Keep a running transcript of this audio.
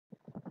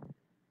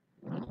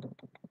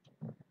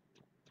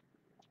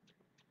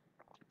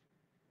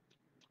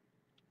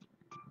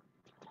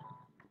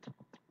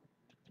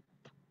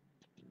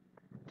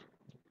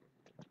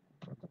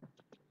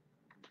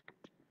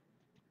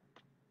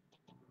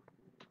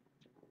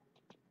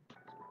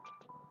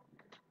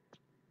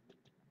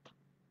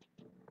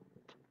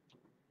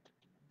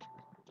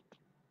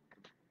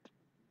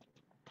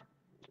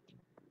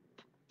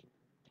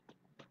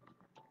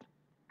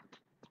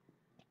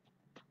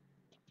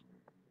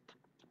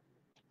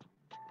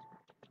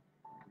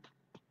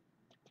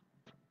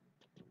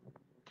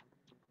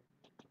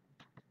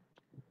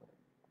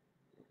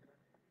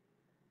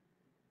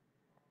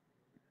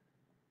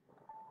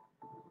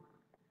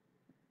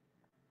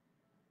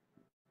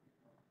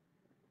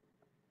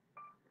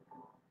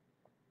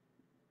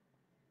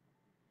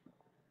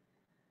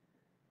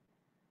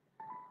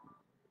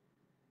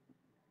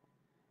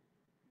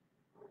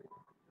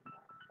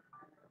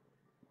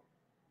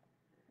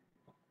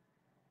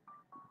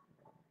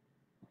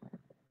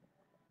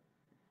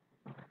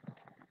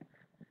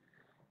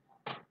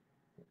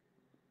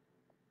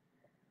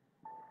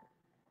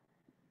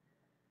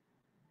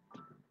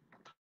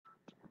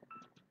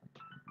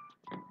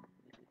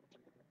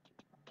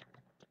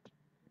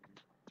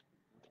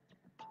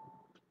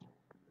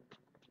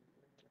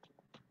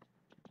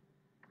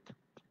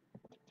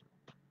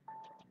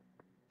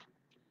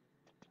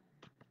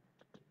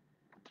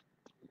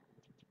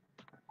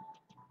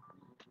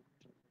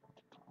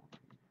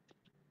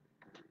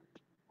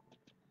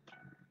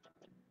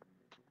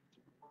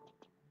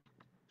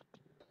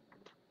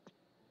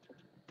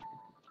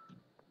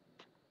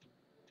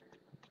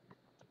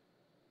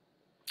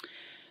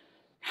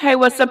Hey,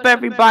 what's up,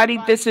 everybody?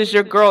 This is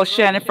your girl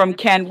Shannon from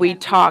Can We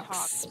Talk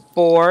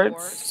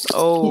Sports.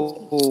 Oh,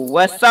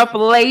 what's up,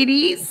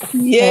 ladies?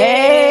 Yay!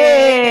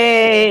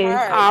 Hey, How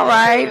are All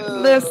right,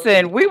 you?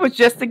 listen, we was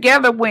just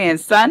together when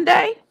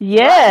Sunday. Now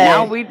Yes.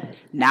 Right. we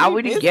now We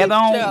we miss together each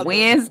on other.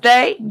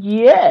 Wednesday.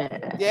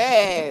 Yes.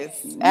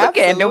 Yes, Look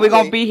at, then we're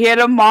gonna absolutely. be here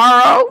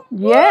tomorrow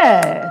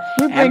Yes.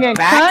 We and bringing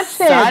back content,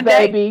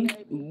 Sunday. baby.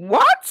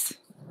 What?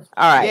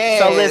 All right.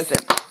 So Yes. listen,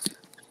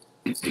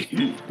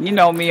 you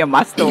know me and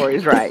my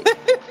stories, right?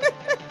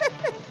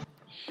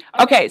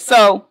 Okay,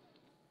 so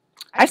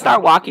I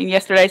started walking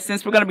yesterday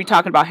since we're going to be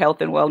talking about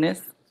health and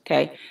wellness.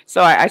 Okay.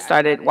 So I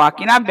started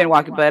walking. I've been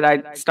walking, but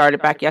I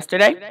started back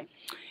yesterday.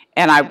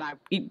 And I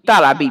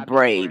thought I'd be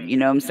brave. You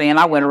know what I'm saying?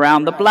 I went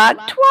around the block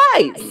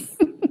twice.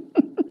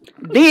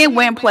 Then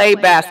went and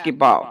played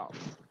basketball.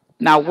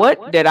 Now,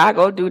 what did I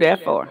go do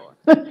that for?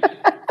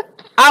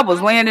 I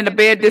was laying in the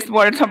bed this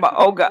morning talking about,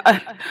 oh God,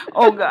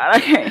 I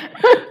can't.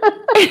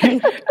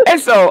 And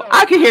so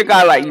I could hear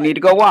God like, you need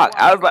to go walk.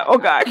 I was like, oh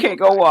God, I can't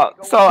go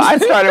walk. So I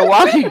started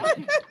walking.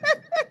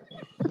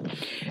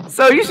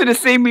 So you should have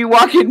seen me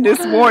walking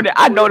this morning.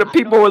 I know the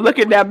people were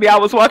looking at me. I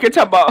was walking,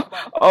 talking about,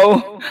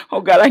 oh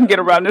God, I can get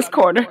around this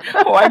corner.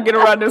 Oh, I can get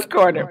around this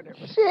corner.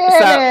 So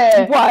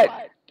Shannon. what?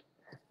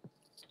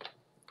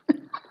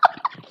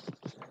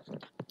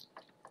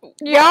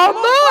 Y'all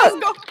What's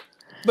look. going?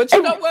 But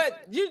you know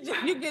what?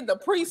 You get the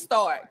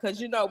pre-start because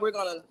we're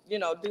gonna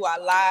do our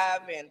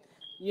live and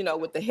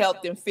with the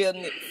health and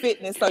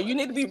fitness. So you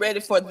need to be ready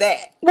for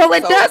that. Well,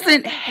 it So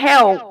doesn't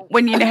help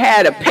when you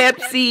had a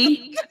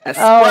Pepsi, a Oh,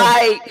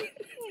 Sprite,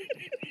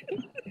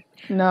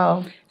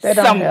 no. They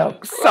don't some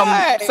help. some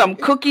right. some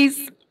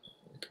cookies.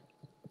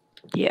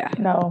 Yeah.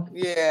 No.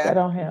 They Yeah,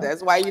 don't help.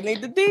 that's why you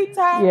need the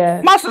detox.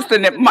 Yes. My sister,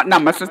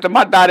 not my sister,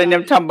 my daughter and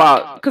them talking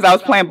about, because I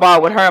was playing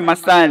ball with her and my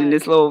son and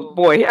this little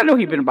boy. I know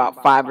he'd been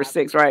about 5 or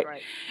 6, right?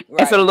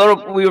 And so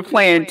Right. we were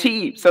playing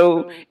team.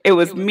 So it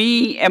was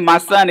me and my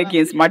son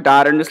against my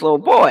daughter and this little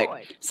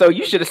boy. So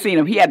you should have seen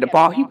him. He had the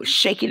ball. He was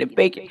shaking and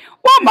baking.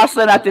 While my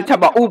son out there talking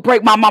about, oh,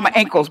 break my mama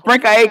ankles,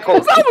 break her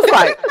ankles. I was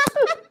like,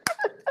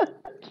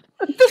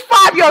 this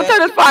 5-year-old, tell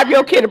That. this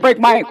 5-year-old kid to break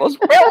my ankles.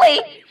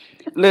 Really?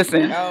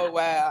 Listen, Oh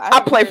wow, I I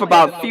haven't played for heard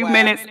that about in a a few while.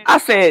 minutes. I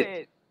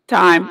said,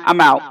 time,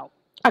 I'm out.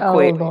 I Oh,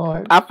 quit.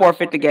 Lord. I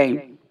forfeit the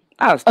game.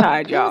 I was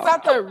tired, You was y'all.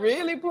 out there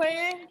really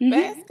playing hmm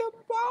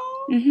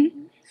basketball? hmm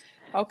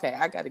Okay,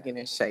 I got to get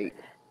in shape.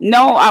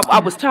 No, I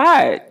was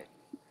tired.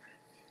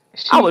 I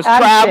She was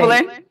out of shape.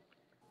 traveling.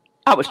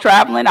 I was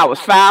traveling. I was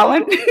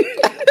fouling.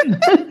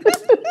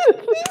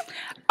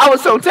 I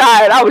was so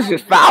tired. I was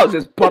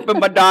just pumping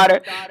my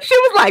daughter. She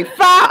was like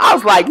foul. I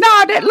was like,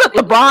 nah, that look,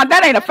 LeBron,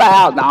 that ain't a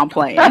foul. No, I'm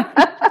playing.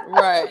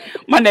 Right.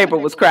 My neighbor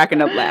was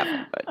cracking up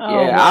laughing. But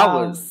Oh, yeah,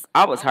 wow.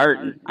 I was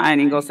hurting. I ain't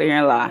even gonna sit here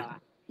and lie.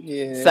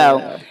 So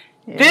Yeah.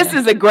 this Yeah.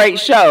 is a great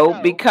show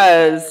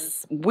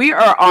because we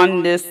are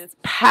on this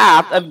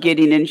path of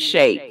getting in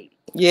shape.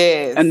 And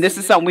Yes. this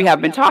is something we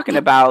have been talking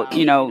about,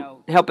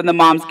 helping the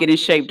moms get in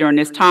shape during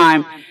this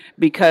time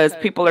because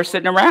people are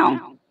sitting around.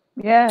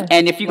 Yes.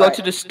 And if you go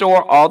to Right. the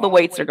store, all the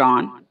weights are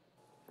gone,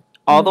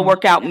 all the Mm.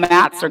 workout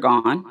mats are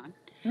gone.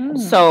 Mm.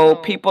 So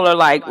people are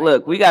like,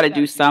 look, we got to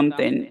do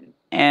something.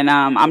 And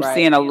I'm Right.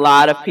 seeing a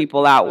lot of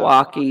people out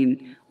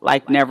walking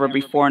like never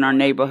before in our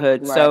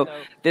neighborhood. Right. So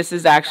this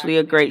is actually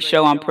a great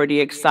show. I'm pretty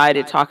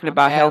excited talking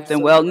about health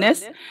and Absolutely.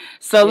 wellness.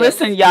 So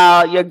listen,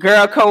 Yes. y'all, your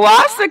girl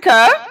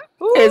Kawasaka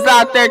is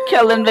out there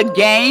killing the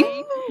game.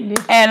 Ooh.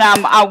 Yeah.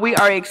 And we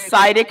are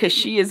excited because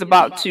she is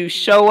about to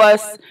show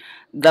us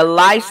the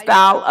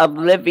lifestyle of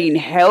living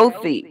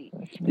healthy.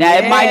 Now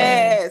Yes.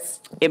 Yes.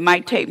 it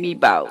might take me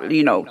about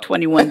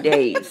 21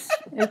 days.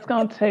 It's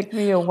going to take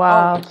me a Oh,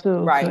 while, too,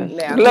 right because,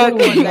 now, Look,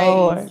 21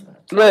 Lord. days.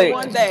 look,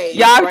 21 days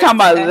y'all for it talking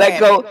about to let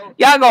go. happen.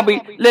 Y'all gonna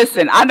be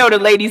listen. I know the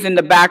ladies in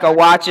the back are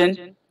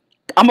watching.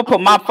 I'm gonna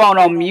put my phone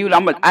on mute.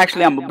 I'm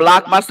gonna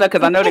block myself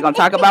because I know they're gonna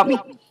talk about me.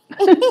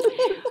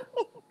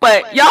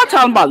 But y'all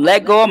talking about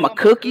let go of my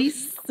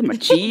cookies, my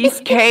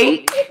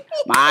cheesecake,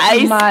 my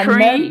ice My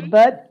cream.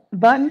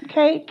 button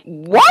cake,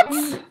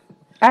 What?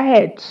 I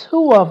had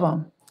two of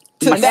them.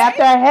 My And Today,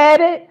 after I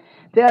had it,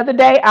 the other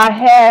day, I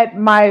had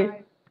my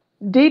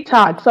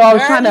detox. So there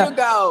you I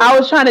go.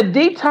 was trying to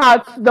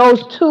detox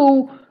those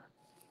two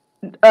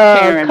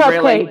Karen,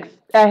 really? cupcakes.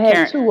 I had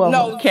Karen, two of them.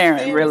 No,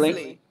 Karen, really?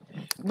 seriously.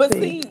 But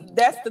See, see,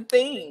 that's the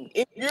thing.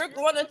 If you're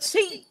going to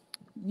cheat,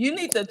 you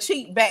need to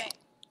cheat back.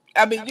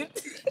 I mean, you.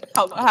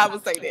 How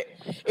would say that?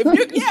 If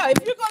you're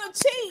gonna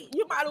cheat,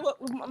 you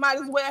might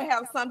as well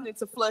have something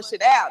to flush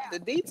it out. The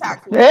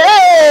detox will flush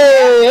it back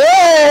out.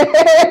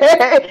 hey,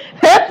 hey,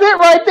 that's it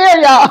right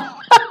there, y'all.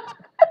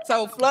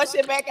 So flush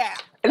it back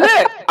out.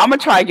 Look, I'm gonna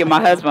try to get my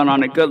husband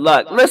on it. Good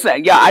luck.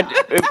 Listen, yeah,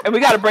 we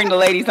got to bring the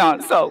ladies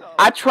on. So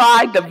I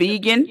tried the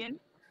vegan.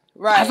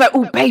 I was Right. like,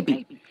 oh,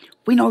 baby,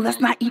 we know let's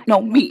not eat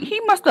no meat. He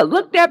must have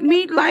looked at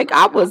me like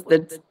I was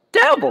the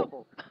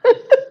devil.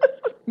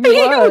 You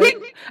was.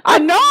 I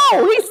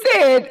know. He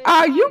said,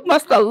 you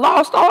must have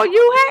lost all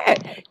you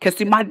had. Because,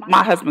 see,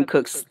 my husband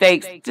cooks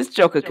steaks. This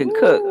joker can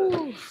cook.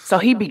 Ooh. So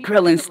he be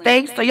grilling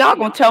steaks. So y'all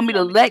going to tell me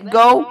to let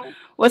go?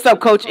 What's up,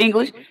 Coach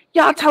English?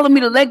 Y'all telling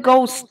me to let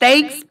go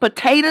steaks,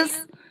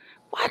 potatoes?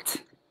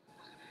 What?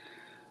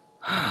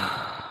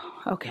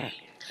 Okay.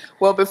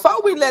 Well,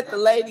 before we let the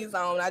ladies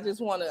on, I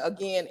just want to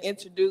again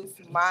introduce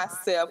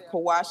myself,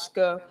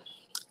 Kawashka.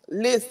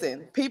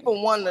 Listen,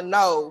 people want to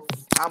know.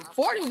 I'm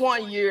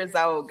 41 years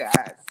old,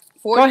 guys.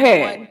 Go 41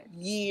 ahead.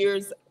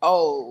 years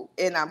old,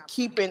 and I'm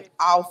keeping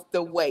off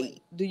the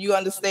weight. Do you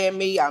understand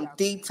me? I'm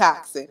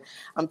detoxing.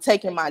 I'm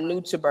taking my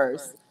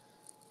NutriBurst.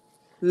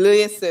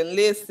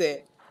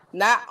 Listen.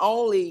 Not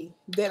only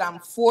that I'm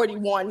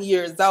 41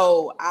 years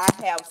old, I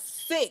have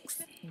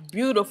 6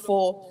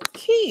 beautiful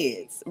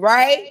kids,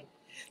 right?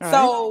 All right.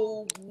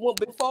 So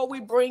before we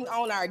bring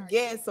on our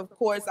guests, of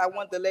course, I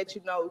want to let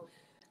you know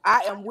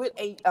I am with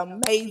an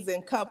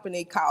amazing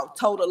company called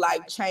Total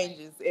Life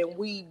Changes, and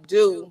we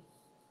do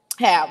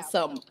have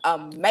some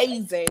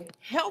amazing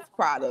health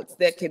products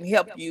that can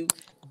help you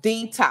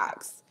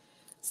detox,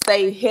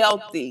 stay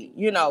healthy,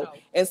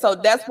 And so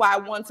that's why I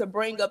want to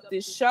bring up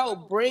this show,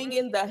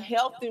 bringing the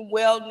health and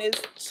wellness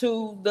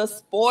to the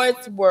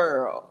sports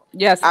world.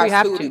 Yes, we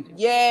have to.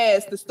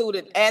 Yes, the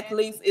student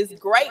athletes, it's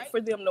great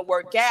for them to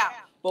work out,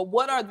 but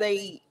what are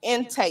they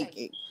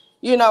intaking?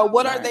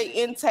 What are they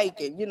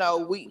intaking?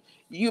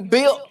 You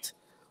built,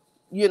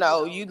 you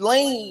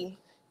lean,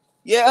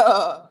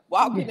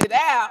 walking it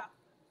out.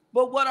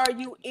 But what are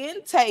you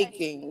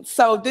intaking?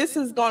 So this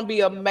is going to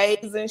be an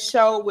amazing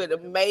show with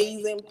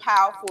amazing,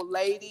 powerful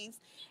ladies.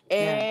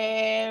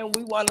 And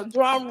we want a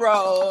drum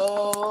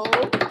roll.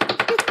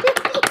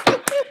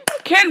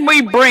 Can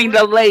we bring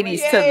the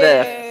ladies to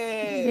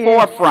the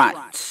forefront?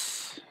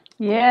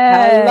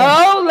 Yes.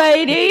 Hello,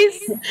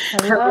 ladies.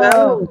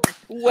 Hello.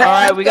 All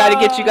right, we got to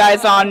get you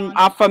guys on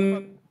off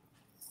from.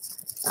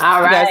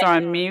 All You guys right. are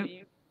on mute.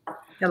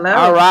 Hello.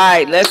 All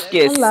right, let's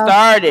get Hello.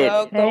 started.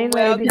 Hey,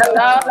 ladies.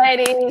 Hello,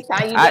 ladies.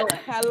 How you doing?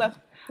 Hello.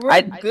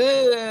 We're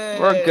good.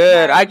 We're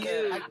good. How are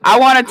you? I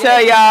want to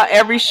tell y'all,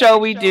 every show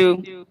we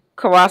do,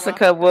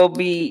 Kawasaka will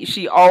be.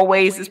 She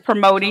always is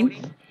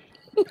promoting.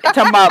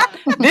 Talking about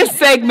this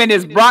segment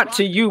is brought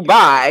to you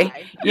by,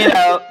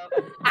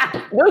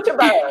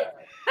 NutriBurst.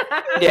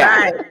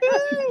 yeah.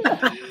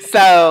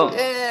 So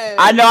Yes.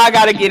 I know I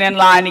got to get in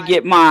line to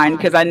get mine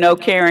because I know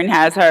Karen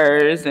has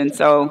hers, and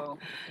so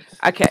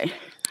okay.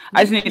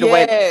 I just need to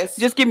wait. Yes.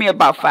 Just give me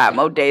about 5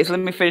 more days. Let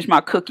me finish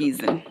my cookies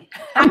and.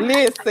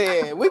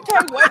 Listen, we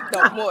can't wait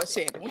no more,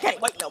 Shannon. We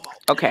can't wait no more.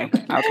 Okay.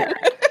 All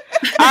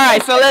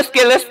right. So let's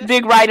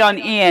dig right on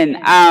in.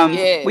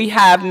 Yes. We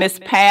have Miss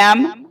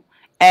Pam,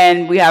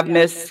 and we have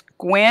Miss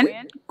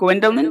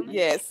Gwendolyn,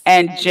 Yes.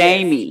 and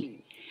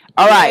Jamie.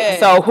 All right. Yes.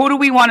 So who do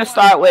we want to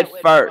start with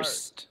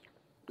first?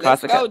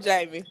 Let's go,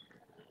 Jamie.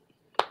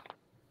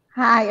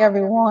 Hi,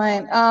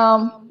 everyone.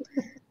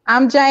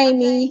 I'm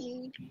Jamie.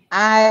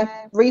 I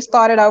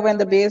restarted over in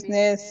the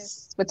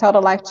business with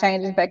Total Life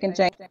Changes back in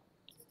January.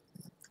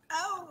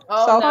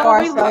 Oh, So no,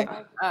 far, we so like-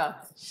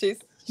 She's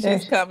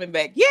coming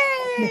back.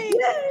 Yay!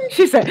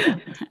 She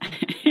said.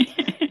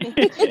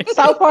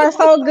 so far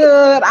so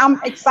good. I'm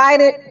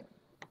excited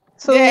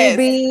to Yes.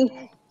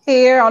 be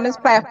here on this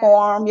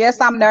platform.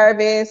 Yes, I'm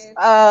nervous,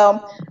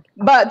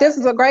 but this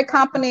is a great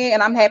company,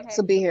 and I'm happy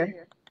to be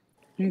here.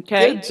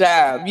 Okay. Good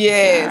job.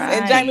 Yes. All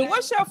And right. Jamie,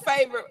 what's your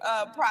favorite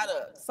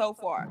product so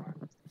far?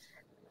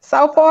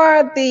 So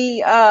far,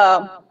 the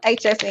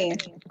HSN,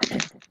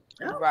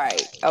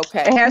 Right. the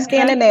Okay. hair,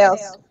 skin, and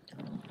nails.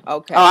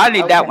 Okay. Oh, I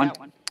need that one.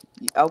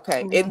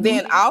 Okay. And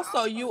then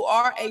also you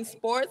are a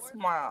sports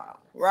mom,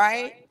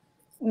 right?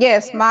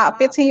 Yes, my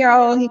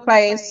 15-year-old, he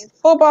plays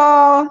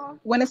football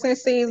when it's in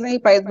season. He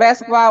plays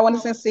basketball when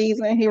it's in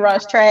season. He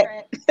runs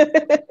track.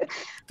 Good.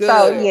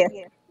 So, yeah.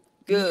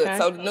 Good. Okay.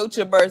 So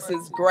NutriBurst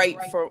is great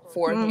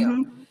for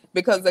him.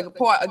 Because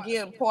part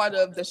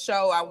of the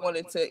show I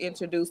wanted to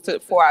introduce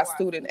for our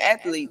student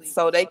athletes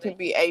so they can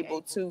be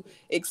able to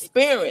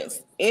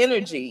experience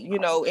energy,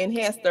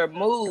 enhance their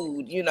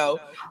mood,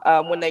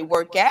 when they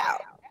work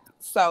out.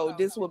 So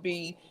this will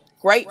be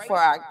great for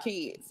our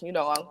kids. We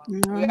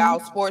all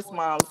sports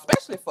moms,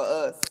 especially for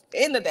us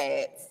and the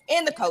dads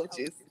and the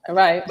coaches.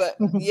 Right. But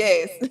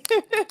yes.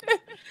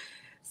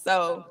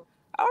 So,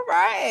 all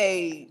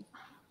right.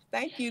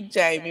 Thank you,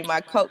 Jamie,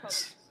 my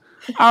coach.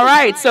 All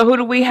right. So who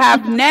do we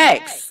have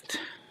next?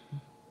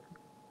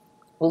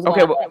 Who's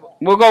Okay, going?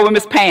 we'll go with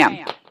Miss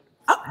Pam.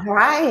 All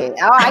right.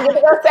 Oh, I get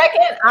to go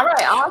second. All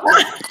right.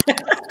 Awesome.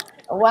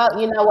 Well,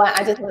 you know what?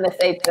 I just want to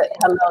say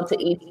hello to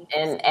each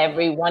and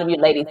every one of you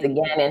ladies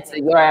again, and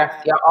to your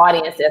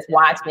audience that's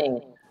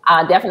watching.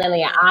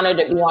 Definitely an honor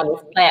to be on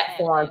this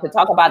platform to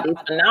talk about these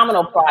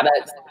phenomenal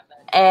products.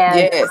 And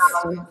Yes.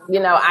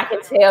 I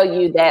can tell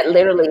you that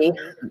literally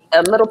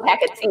a little pack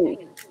of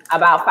tea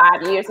about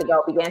 5 years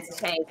ago began to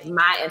change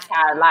my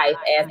entire life.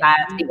 As I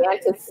began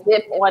to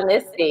sip on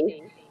this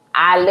tea,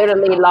 I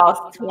literally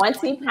lost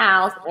 20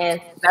 pounds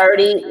in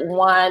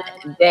 31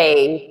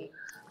 days.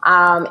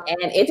 And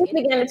it just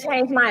began to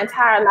change my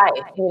entire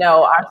life. You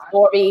know, our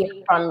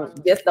story from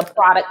just the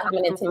product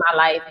coming into my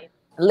life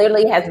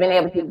literally has been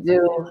able to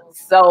do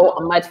so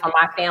much for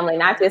my family,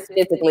 not just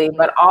physically,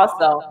 but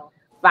also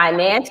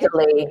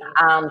financially,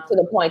 to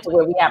the point to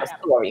where we have a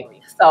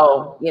story.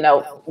 So, you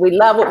know, we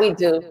love what we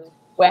do.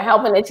 We're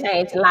helping to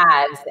change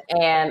lives,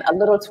 and a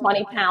little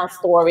 20-pound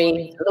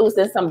story,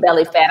 losing some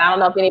belly fat. I don't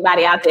know if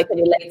anybody out there can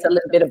relate to a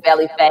little bit of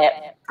belly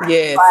fat.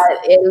 Yes.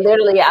 But it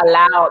literally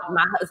allowed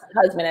my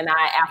husband and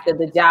I, after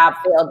the job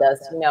failed us,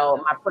 you know,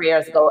 my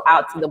prayers go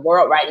out to the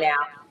world right now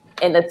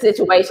in the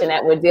situation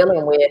that we're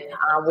dealing with,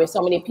 where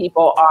so many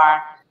people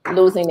are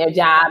losing their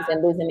jobs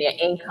and losing their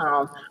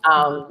income.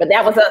 But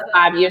that was us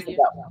 5 years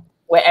ago,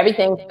 where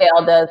everything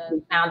failed us.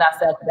 We found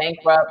ourselves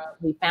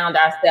bankrupt. We found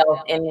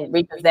ourselves in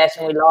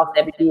repossession. We lost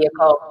every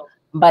vehicle.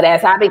 But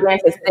as I began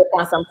to sip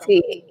on some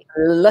tea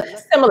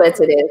similar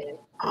to this,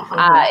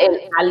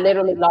 I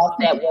literally lost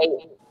that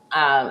weight.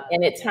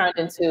 And it turned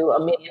into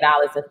 $1 million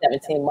in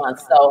 17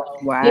 months. So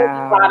these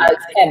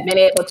products have been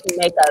able to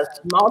make us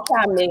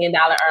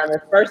multi-million-dollar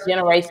earners, first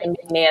generation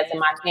millionaires in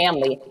my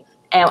family.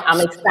 And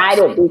I'm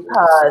excited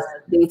because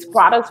these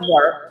products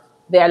work,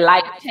 they're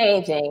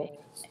life-changing.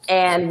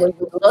 And when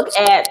you look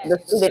at the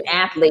student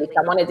athletes,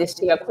 I wanted to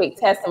share a quick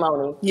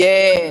testimony.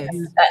 Yes.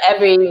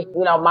 Every,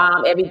 you know,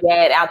 mom, every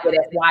dad out there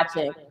that's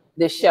watching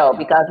this show,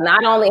 because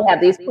not only have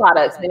these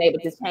products been able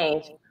to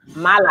change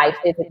my life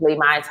physically,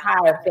 my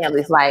entire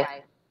family's life,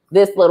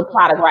 this little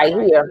product right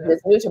here,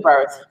 this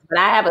NutriBurst, but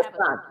I have a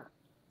son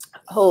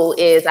who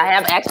is, I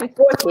have actually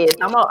 4 kids.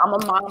 I'm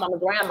a mom, I'm a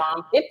grandma,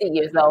 I'm 50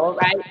 years old,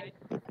 right?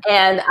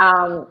 And,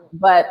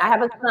 but I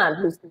have a son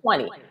who's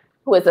 20,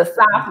 who is a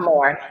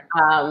sophomore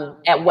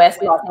at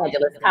West Los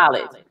Angeles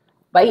College.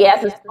 But he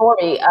has a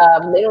story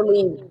of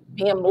literally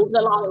being moved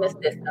along in the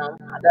system,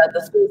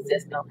 the school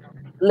system,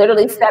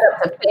 literally set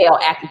up to fail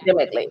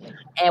academically.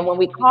 And when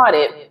we caught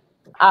it,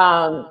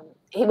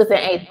 he was in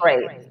 8th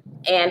grade.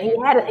 And he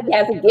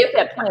has a gift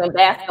at playing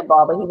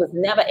basketball, but he was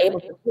never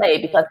able to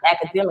play because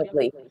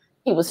academically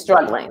he was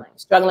struggling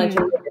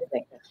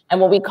tremendously. And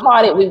when we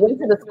caught it, we went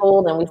to the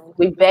school and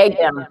we begged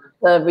them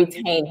to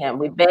retain him.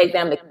 We begged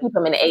them to keep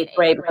him in the 8th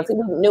grade because we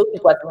knew he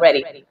wasn't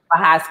ready for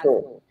high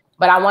school.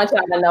 But I want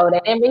y'all to know they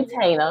didn't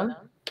retain him.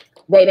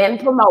 They didn't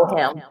promote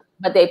him,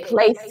 but they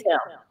placed him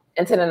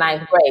into the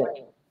 9th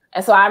grade.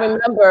 And so I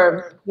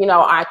remember, you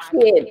know, our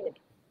kid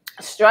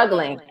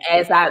struggling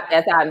as I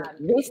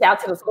reached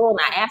out to the school and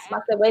I asked them,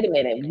 I said, wait a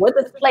minute, what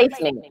does place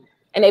mean?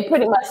 And they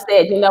pretty much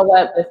said, you know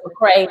what, Mr.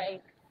 McCray,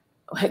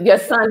 your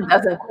son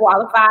doesn't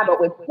qualify, but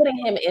we're putting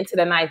him into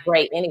the 9th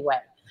grade anyway.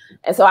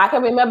 And so I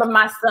can remember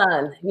my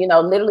son, you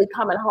know, literally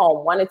coming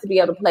home, wanting to be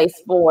able to play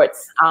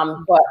sports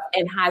but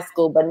in high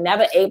school, but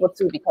never able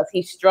to because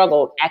he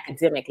struggled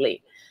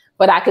academically.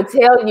 But I could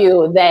tell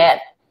you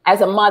that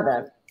as a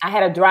mother, I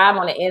had a drive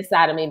on the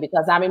inside of me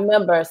because I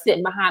remember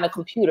sitting behind a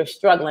computer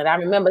struggling. I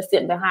remember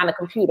sitting behind a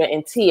computer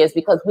in tears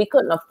because we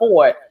couldn't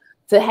afford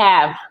to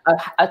have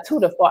a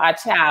tutor for our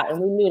child. And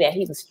we knew that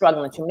he was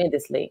struggling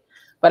tremendously.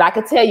 But I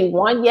could tell you,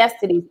 one yes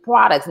to these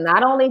products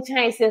not only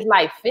changed his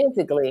life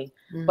physically,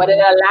 but it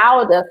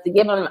allowed us to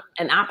give him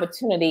an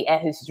opportunity at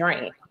his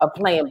dream of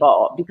playing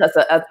ball, because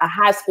a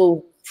high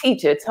school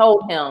teacher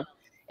told him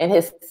in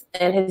his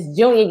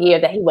junior year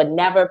that he would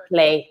never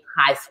play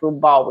high school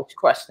ball, which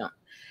crushed him.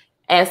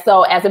 And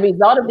so as a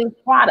result of these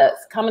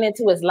products coming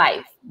into his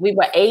life, we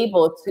were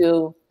able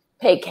to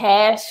pay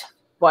cash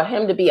for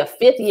him to be a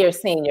 5th-year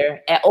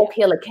senior at Oak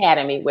Hill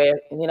Academy, where,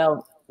 you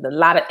know, a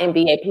lot of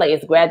NBA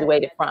players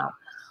graduated from.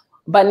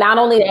 But not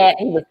only that,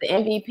 he was the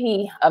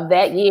MVP of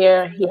that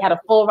year. He had a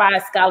full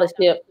ride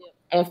scholarship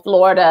in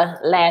Florida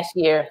last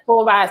year,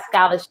 full ride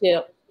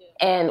scholarship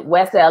in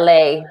West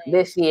LA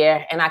this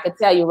year. And I can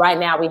tell you right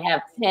now, we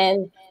have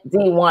 10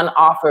 D1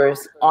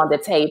 offers on the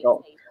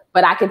table.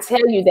 But I can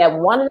tell you that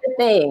one of the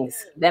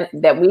things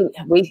that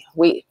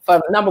we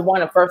for number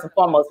one and first and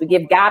foremost, we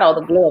give God all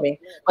the glory.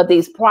 But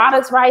these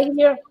products right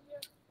here,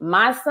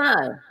 my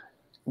son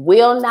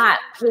will not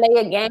play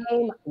a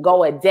game,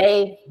 go a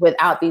day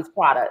without these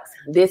products.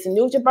 This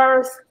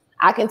NutriBurst,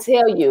 I can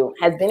tell you,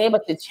 has been able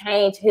to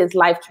change his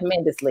life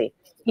tremendously.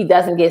 He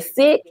doesn't get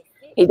sick.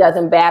 He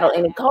doesn't battle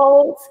any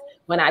colds.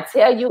 When I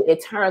tell you,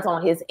 it turns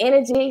on his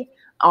energy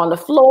on the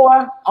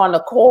floor, on the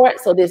court.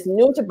 So this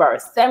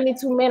NutriBurst,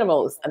 72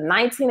 minerals,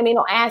 19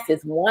 amino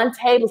acids, 1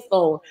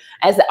 tablespoon,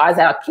 as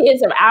our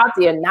kids are out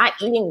there not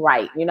eating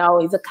right. You know,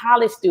 he's a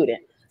college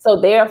student. So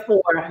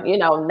therefore, you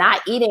know,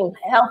 not eating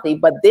healthy,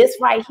 but this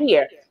right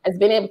here has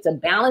been able to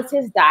balance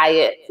his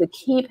diet to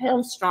keep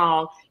him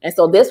strong. And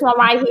so this one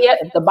right here,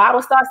 if the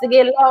bottle starts to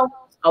get low,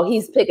 oh,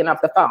 he's picking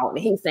up the phone.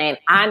 He's saying,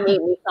 I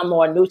need me some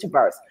more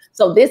NutriBurst.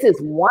 So this is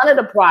one of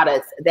the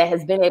products that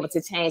has been able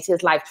to change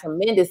his life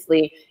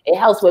tremendously. It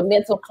helps with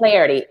mental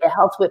clarity. It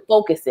helps with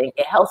focusing.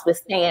 It helps with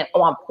staying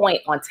on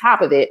point on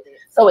top of it.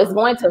 So it's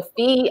going to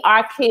feed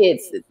our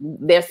kids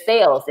their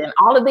cells, and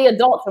all of the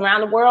adults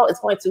around the world.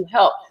 It's going to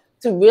help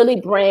to really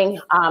bring,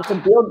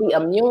 to build the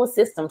immune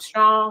system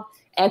strong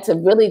and to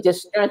really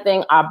just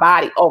strengthen our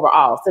body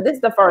overall. So this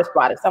is the first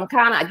product. So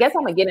I guess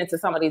I'm gonna get into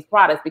some of these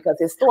products because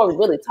his story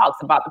really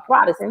talks about the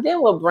products, and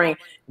then we'll bring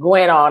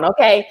Gwen on,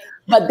 okay?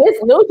 But this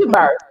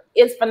NutriBurst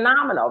is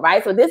phenomenal,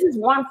 right? So this is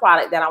one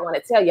product that I want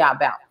to tell y'all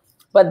about.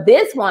 But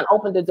this one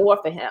opened the door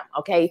for him,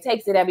 okay? He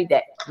takes it every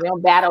day. We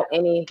don't battle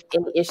any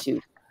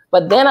issues.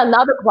 But then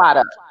another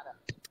product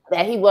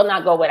that he will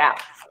not go without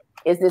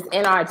is this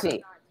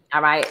NRG.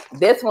 All right,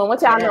 this one,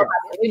 what y'all know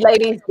about you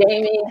ladies,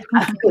 Jamie?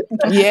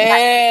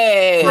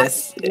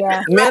 Yes.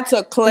 Yeah.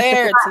 Mental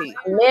clarity.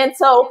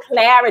 Mental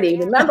clarity.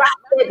 Remember,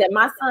 I said that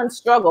my son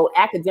struggled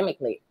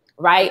academically,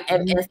 right?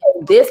 And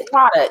so this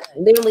product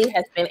literally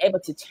has been able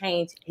to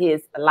change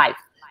his life.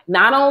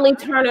 Not only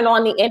turning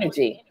on the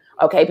energy,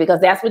 okay,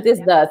 because that's what this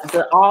does. It's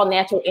an all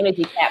natural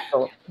energy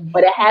capsule,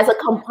 but it has a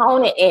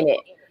component in it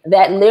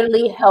that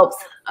literally helps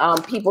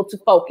people to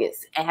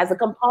focus. It has a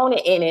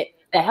component in it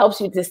that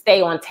helps you to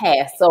stay on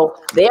task. So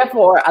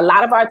therefore, a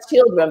lot of our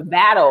children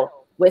battle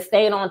with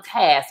staying on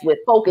task, with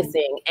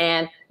focusing.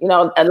 And, you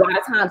know, a lot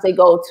of times they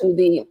go to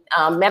the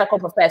medical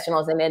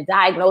professionals and they're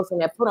diagnosed and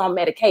they're put on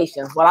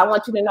medications. Well, I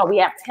want you to know we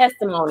have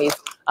testimonies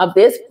of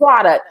this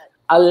product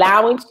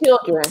allowing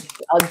children,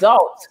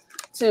 adults,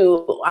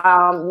 to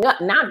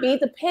not be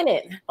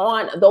dependent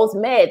on those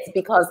meds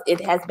because it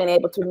has been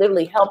able to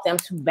literally help them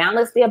to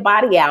balance their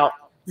body out,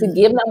 to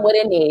give them what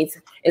it needs.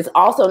 It's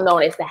also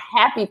known as the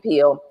happy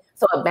pill.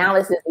 So it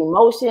balances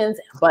emotions,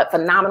 but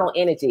phenomenal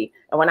energy.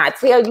 And when I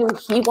tell you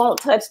he won't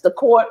touch the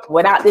court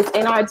without this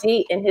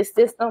NRG in his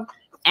system,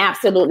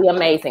 absolutely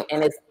amazing.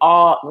 And it's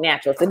all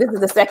natural. So this is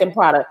the second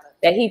product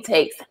that he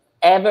takes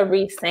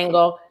every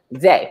single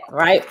day,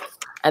 right?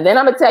 And then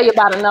I'm gonna tell you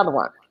about another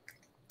one.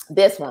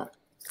 This one,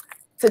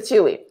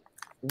 Chewy.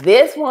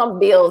 This one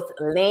builds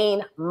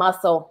lean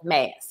muscle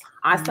mass.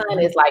 Our son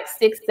is like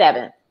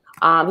 6'7".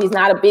 He's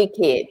not a big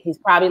kid. He's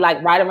probably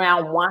like right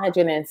around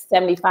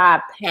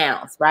 175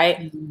 pounds,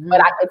 right?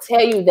 But I can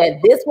tell you that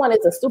this one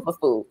is a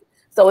superfood.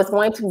 So it's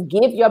going to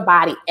give your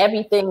body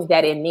everything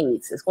that it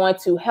needs. It's going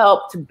to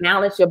help to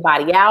balance your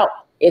body out.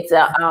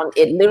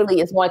 It literally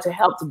is going to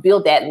help to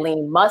build that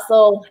lean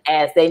muscle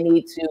as they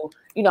need to,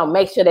 you know,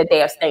 make sure that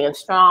they are staying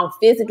strong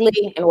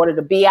physically in order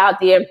to be out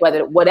there,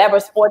 whatever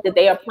sport that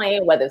they are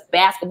playing, whether it's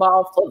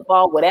basketball,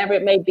 football, whatever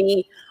it may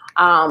be.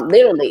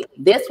 Literally,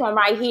 this one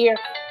right here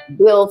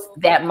builds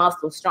that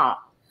muscle strong.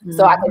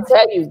 So I can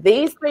tell you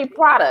these three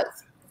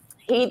products,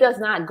 he does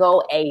not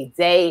go a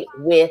day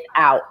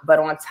without. But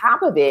on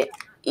top of it,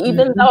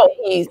 even though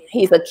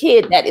he's a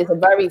kid that is a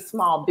very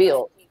small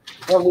build,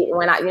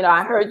 when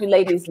I heard you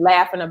ladies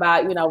laughing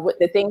about, you know, what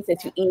the things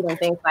that you eat and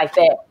things like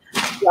that.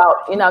 So,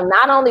 you know,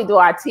 not only do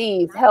our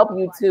teas help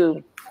you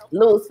to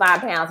lose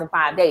 5 pounds in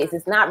 5 days,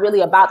 it's not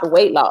really about the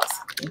weight loss,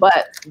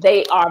 but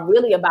they are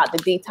really about the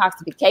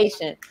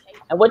detoxification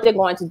and what they're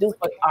going to do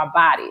for our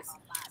bodies.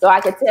 So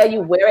I can tell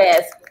you,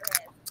 whereas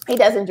he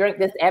doesn't drink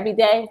this every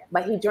day,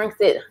 but he drinks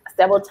it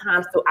several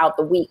times throughout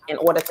the week in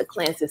order to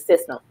cleanse his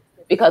system.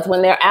 Because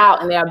when they're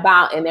out and they're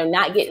about and they're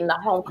not getting the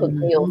home cooked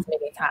meals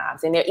many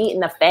times and they're eating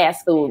the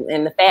fast food,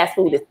 and the fast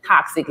food is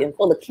toxic and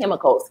full of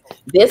chemicals,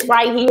 this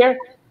right here,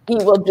 he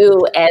will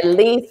do at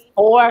least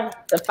 4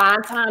 to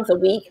 5 times a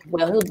week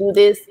where he'll do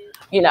this,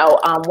 you know,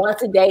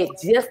 once a day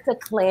just to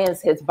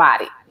cleanse his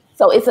body.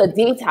 So it's a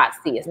detox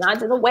tea. It's not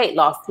just a weight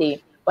loss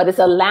tea, but it's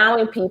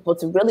allowing people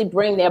to really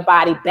bring their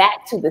body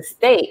back to the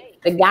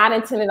state that God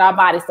intended our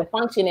bodies to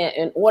function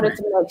in order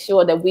to make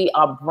sure that we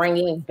are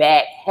bringing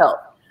back health.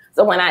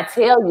 So when I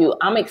tell you,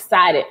 I'm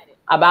excited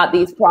about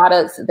these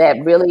products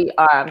that really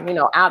are, you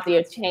know, out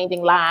there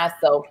changing lives.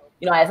 So,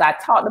 you know, as I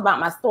talked about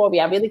my story,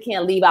 I really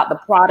can't leave out the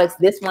products.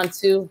 This one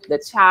too, the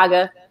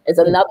Chaga, is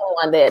another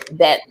one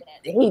that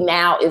he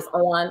now is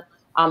on.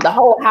 The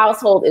whole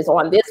household is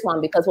on this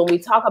one because when we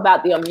talk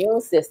about the immune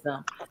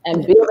system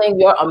and building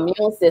your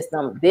immune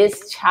system,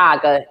 this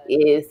Chaga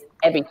is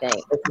everything.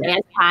 It's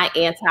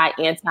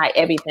anti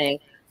everything.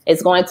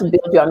 It's going to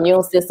build your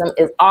immune system.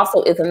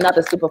 It's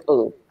another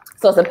superfood.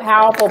 So it's a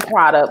powerful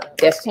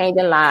product that's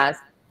changing lives.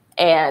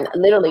 And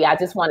literally, I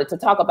just wanted to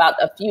talk about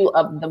a few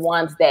of the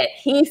ones that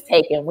he's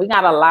taken. We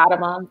got a lot of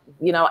them,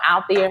 you know,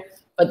 out there,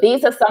 but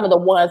these are some of the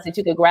ones that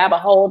you could grab a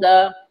hold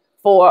of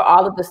for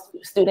all of the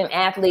student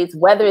athletes,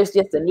 whether it's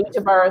just the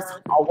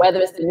NutriBurst or whether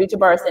it's the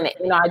NutriBurst and the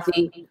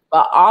NRG.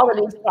 But all of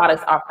these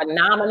products are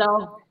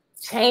phenomenal,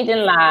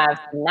 changing lives,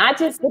 not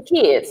just for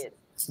kids,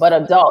 but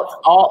adults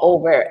all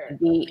over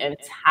the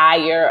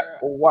entire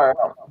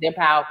world. They're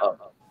powerful.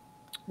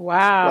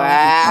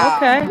 Wow.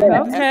 Okay.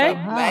 That's Okay.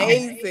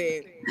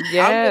 amazing.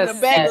 Yes. I'm in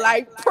the back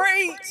like,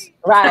 preach.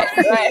 Right.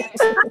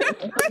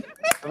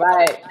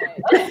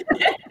 Right.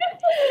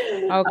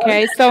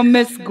 Okay. So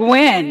Miss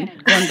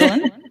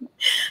Gwendolyn.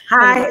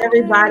 Hi,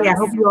 everybody. I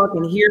hope you all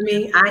can hear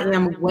me. I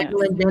am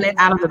Gwendolyn Bennett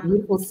out of the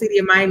beautiful city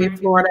of Miami,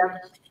 Florida.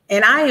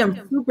 And I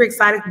am super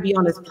excited to be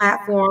on this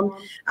platform.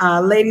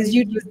 Ladies,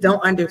 you just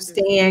don't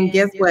understand.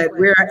 Guess what?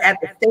 We're at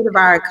the state of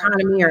our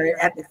economy or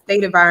at the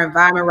state of our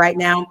environment right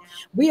now.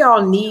 We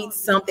all need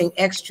something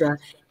extra.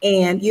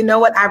 And you know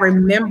what? I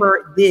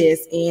remember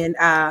this. And,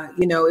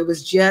 you know, it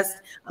was just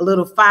a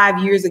little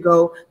 5 years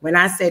ago when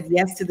I said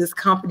yes to this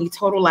company,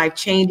 Total Life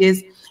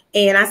Changes.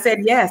 And I said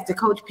yes to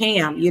Coach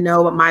Pam, you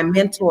know, my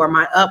mentor,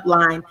 my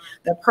upline,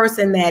 the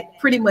person that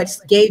pretty much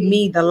gave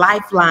me the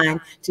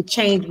lifeline to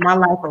change my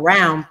life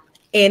around.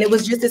 And it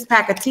was just this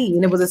pack of tea.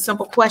 And it was a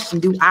simple question.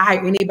 Do I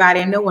or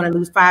anybody I know want to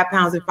lose 5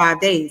 pounds in 5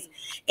 days?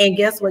 And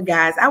guess what,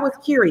 guys? I was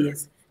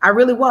curious. I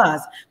really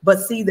was. But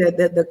see,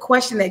 the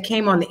question that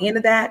came on the end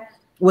of that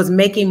was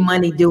making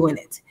money doing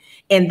it.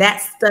 And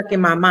that stuck in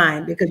my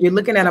mind because you're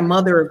looking at a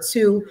mother of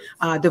two,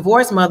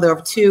 divorced mother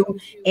of two,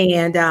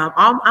 and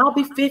I'll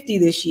be 50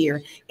 this year.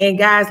 And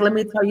guys, let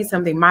me tell you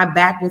something. My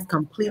back was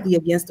completely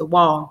against the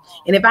wall.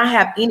 And if I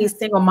have any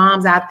single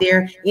moms out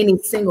there, any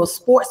single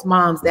sports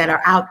moms that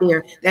are out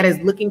there that is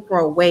looking for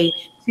a way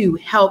to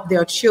help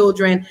their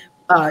children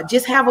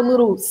just have a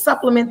little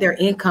supplement their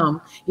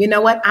income, you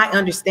know what? I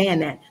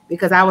understand that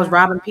because I was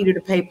robbing Peter to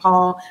pay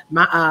Paul.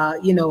 My,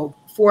 you know,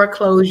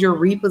 foreclosure,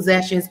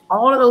 repossessions,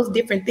 all of those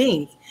different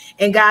things.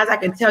 And guys, I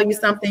can tell you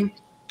something,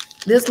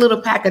 this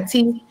little pack of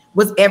tea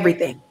was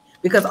everything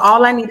because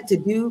all I needed to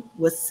do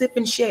was sip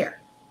and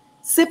share.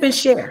 Sip and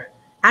share.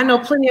 I know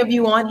plenty of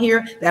you on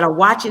here that are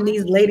watching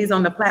these ladies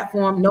on the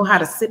platform know how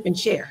to sip and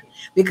share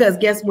because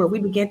guess what? We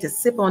began to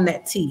sip on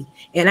that tea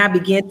and I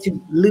began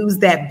to lose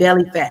that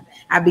belly fat.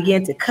 I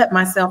began to cut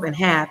myself in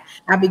half.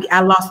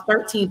 I lost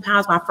 13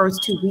 pounds my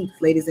first 2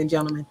 weeks, ladies and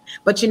gentlemen.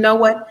 But you know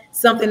what?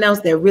 Something else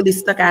that really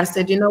stuck out. I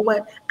said, you know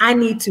what? I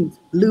need to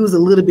lose a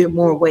little bit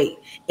more weight.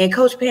 And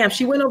Coach Pam,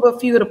 she went over a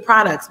few of the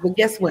products, but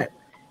guess what?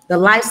 The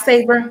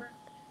Lifesaver,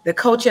 the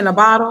Coach in a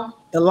Bottle,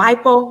 the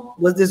Lipo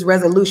was this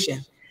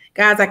resolution.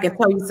 Guys, I can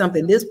tell you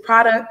something. This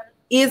product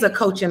is a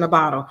Coach in a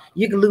Bottle.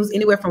 You can lose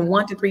anywhere from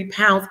 1 to 3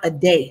 pounds a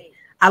day.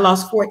 I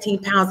lost 14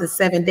 pounds in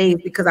 7 days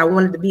because I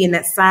wanted to be in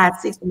that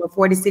size 6 for my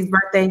 46th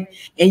birthday.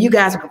 And you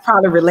guys could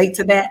probably relate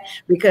to that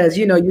because,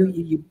 you know,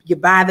 you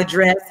buy the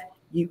dress,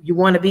 you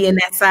want to be in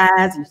that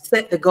size, you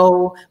set the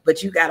goal,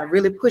 but you got to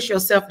really push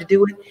yourself to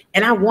do it.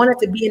 And I wanted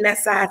to be in that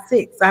size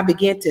 6. So I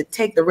began to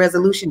take the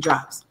resolution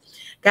drops.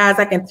 Guys,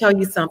 I can tell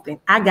you something.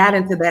 I got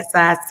into that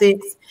size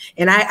 6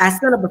 and I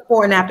sent a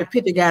before and after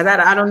picture, guys.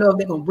 I don't know if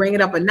they're going to bring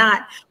it up or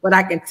not, but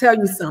I can tell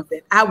you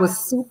something. I was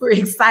super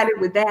excited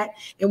with that.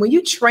 And when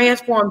you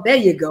transform, there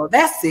you go.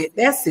 That's it.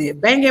 That's it.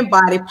 Banging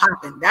body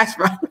popping. That's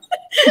right.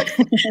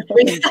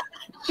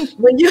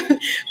 when you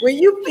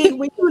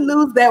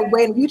lose that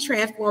weight and you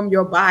transform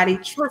your body,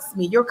 trust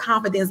me, your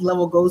confidence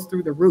level goes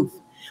through the roof.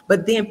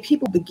 But then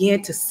people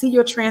begin to see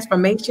your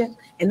transformation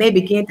and they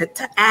begin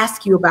to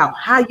ask you about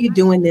how you're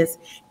doing this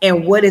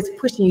and what is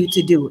pushing you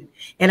to do it.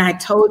 And I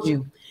told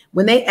you,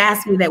 when they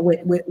asked me that,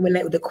 when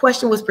the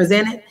question was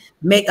presented,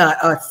 make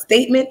a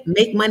statement,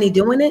 make money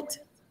doing it.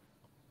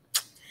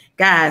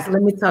 Guys,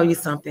 let me tell you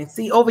something.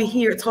 See, over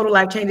here at Total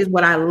Life Changes,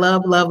 what I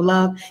love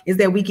is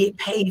that we get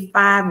paid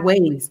 5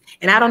 ways.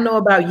 And I don't know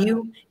about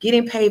you,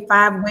 getting paid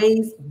 5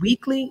 ways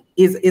weekly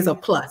is a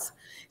plus.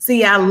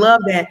 See, I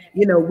love that,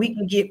 you know, we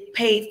can get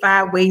paid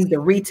 5 ways to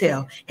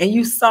retail. And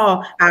you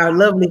saw our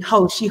lovely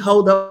host, she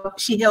held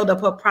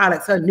up her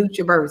products, her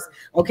Nutriverse.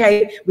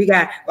 Okay, we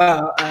got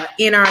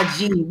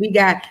NRG, we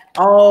got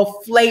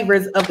all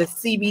flavors of the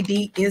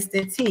CBD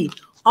instant tea,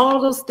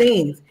 all those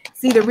things.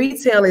 See, the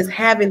retail is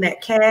having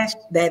that cash,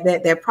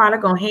 that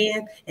product on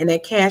hand and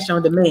that cash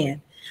on demand.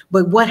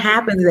 But what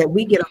happens is that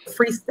we get a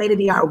free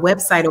state-of-the-art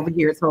website over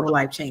here at Total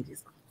Life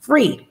Changes,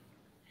 free.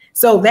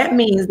 So that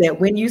means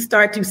that when you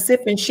start to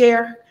sip and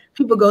share,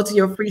 people go to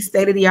your free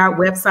state-of-the-art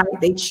website,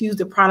 they choose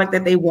the product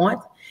that they want.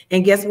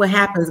 And guess what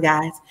happens,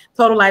 guys?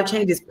 Total Life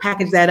Changes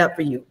package that up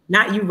for you,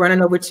 not you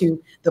running over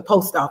to the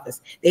post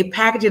office. They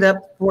package it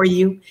up for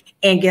you.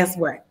 And guess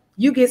what?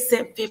 You get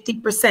sent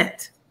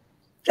 50%.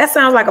 That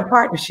sounds like a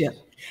partnership.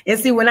 And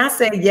see, when I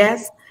said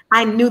yes,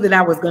 I knew that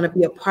I was going to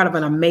be a part of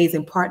an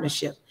amazing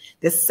partnership.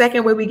 The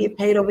second way we get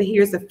paid over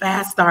here is the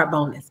fast start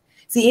bonus.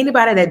 See,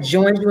 anybody that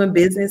joins you in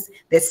business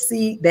that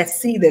see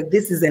that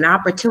this is an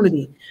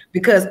opportunity,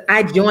 because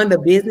I joined the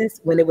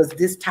business when it was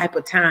this type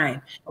of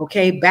time,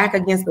 okay, back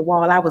against the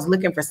wall, I was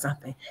looking for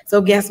something. So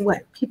guess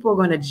what? People are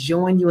going to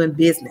join you in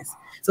business.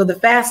 So the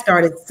fast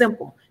start is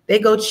simple. They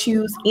go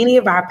choose any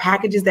of our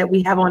packages that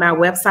we have on our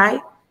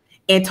website,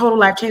 and Total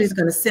Life Changes is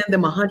going to send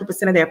them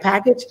 100% of their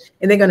package,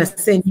 and they're going to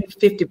send you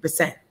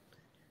 50%.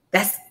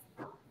 That's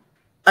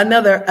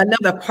another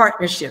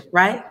partnership,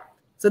 right?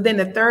 So then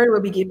the third way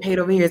we get paid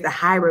over here is the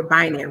hybrid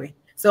binary.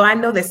 So I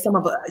know that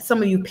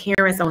some of you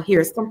parents on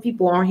here, some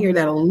people on here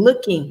that are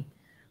looking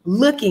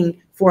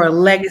for a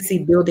legacy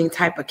building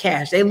type of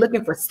cash. They're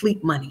looking for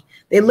sleep money.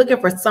 They're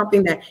looking for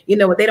something that, you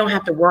know, they don't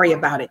have to worry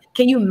about it.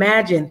 Can you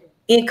imagine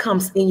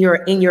incomes in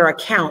your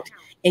account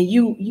and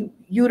you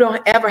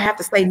don't ever have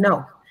to say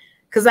no?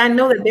 Because I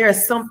know that there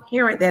is some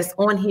parent that's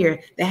on here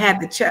that had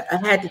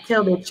to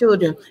tell their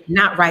children,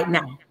 not right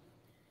now.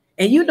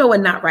 And you know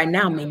what not right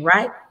now mean,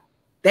 right?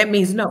 That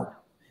means no,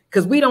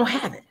 because we don't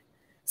have it.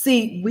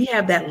 See, we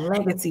have that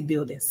legacy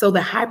building. So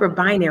the hybrid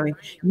binary,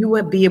 you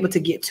would be able to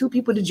get 2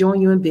 people to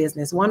join you in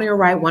business, one on your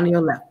right, one on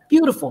your left.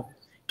 Beautiful.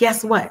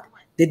 Guess what?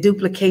 The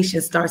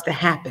duplication starts to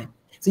happen.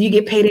 So you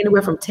get paid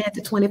anywhere from 10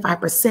 to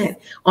 25%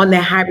 on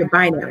that hybrid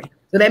binary.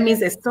 So that means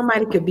that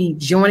somebody could be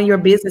joining your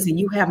business and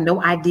you have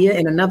no idea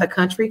in another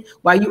country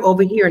while you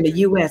over here in the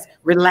US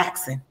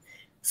relaxing,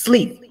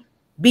 sleep,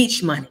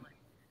 beach money.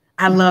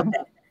 I love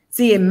that.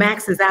 See, it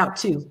maxes out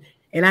too.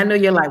 And I know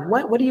you're like,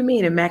 what do you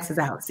mean it maxes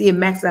out? See, it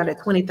maxes out at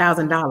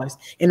 $20,000.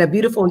 And a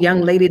beautiful young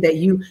lady that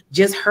you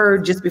just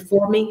heard just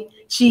before me,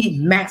 she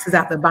maxes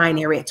out the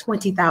binary at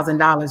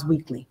 $20,000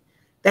 weekly.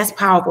 That's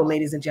powerful,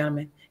 ladies and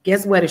gentlemen.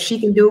 Guess what? If she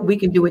can do it, we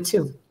can do it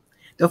too.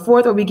 The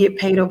fourth where we get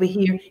paid over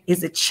here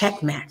is a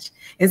check match.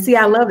 And see,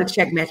 I love the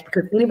check match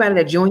because anybody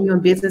that joins you in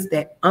business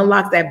that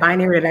unlocks that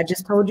binary that I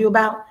just told you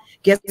about,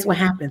 guess what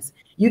happens?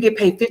 You get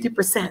paid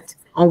 50%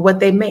 on what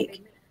they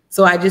make.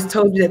 So I just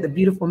told you that the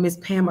beautiful Miss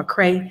Pam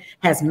McCray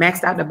has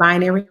maxed out the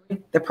binary.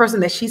 The person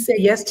that she said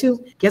yes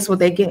to, guess what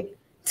they get?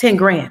 10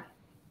 grand.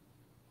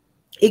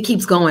 It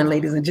keeps going,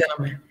 ladies and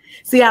gentlemen.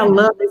 See, I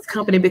love this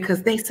company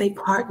because they say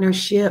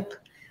partnership.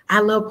 I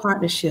love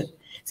partnership.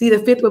 See, the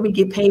fifth where we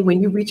get paid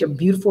when you reach a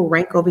beautiful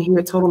rank over here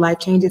at Total Life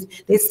Changes,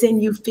 they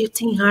send you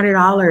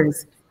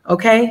 $1,500.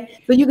 Okay,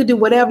 so you can do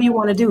whatever you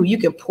want to do. You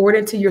can pour it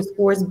into your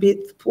sports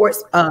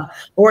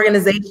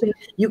organization.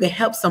 You can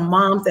help some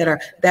moms that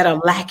are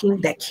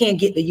lacking, that can't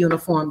get the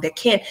uniform, that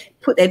can't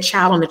put that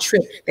child on a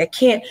trip, that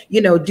can't,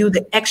 do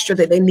the extra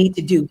that they need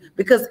to do,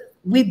 because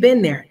we've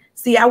been there.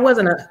 See, I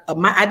wasn't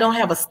I don't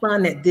have a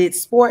son that did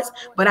sports,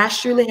 but I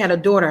surely had a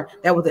daughter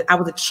that I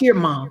was a cheer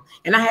mom,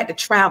 and I had to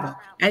travel.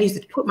 I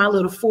used to put my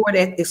little Ford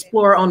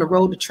Explorer on the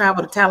road to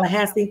travel to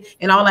Tallahassee,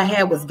 and all I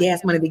had was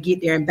gas money to get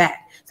there and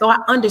back. So I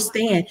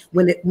understand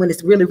when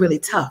it's really, really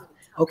tough.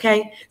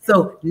 Okay.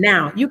 So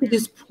now you can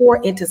just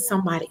pour into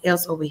somebody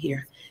else over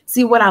here.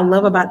 See, what I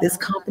love about this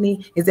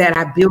company is that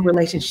I build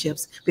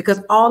relationships,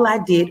 because all I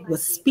did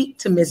was speak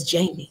to Miss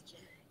Jamie,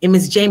 and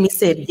Miss Jamie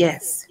said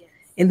yes.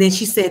 And then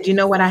she said, you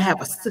know what? I have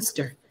a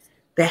sister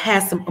that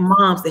has some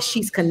moms that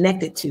she's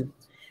connected to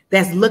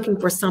that's looking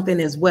for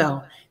something as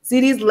well. See,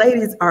 these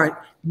ladies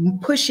are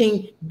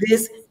pushing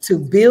this to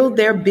build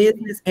their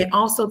business and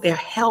also their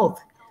health.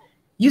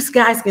 You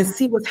guys can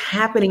see what's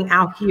happening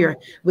out here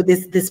with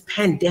this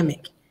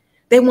pandemic.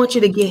 They want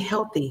you to get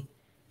healthy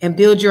and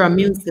build your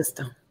immune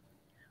system.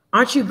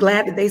 Aren't you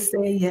glad that they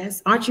say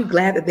yes? Aren't you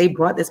glad that they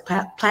brought this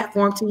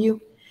platform to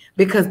you?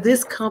 Because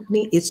this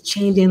company is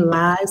changing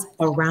lives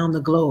around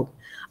the globe.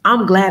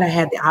 I'm glad I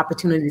had the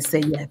opportunity to say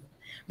yes,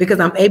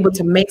 because I'm able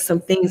to make some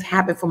things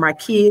happen for my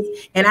kids.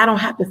 And I don't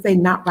have to say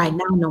not right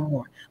now no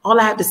more. All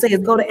I have to say is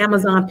go to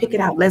Amazon, pick it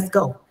out. Let's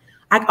go.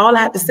 All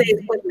I have to say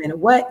is, wait a minute,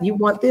 what? You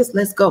want this?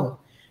 Let's go.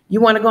 You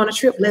want to go on a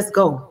trip? Let's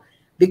go.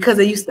 Because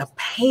it used to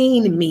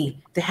pain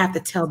me to have to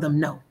tell them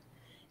no.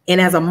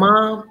 And as a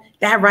mom,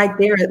 that right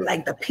there is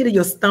like the pit of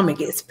your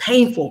stomach. It's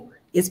painful.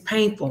 It's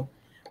painful,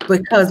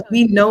 because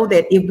we know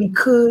that if we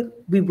could,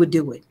 we would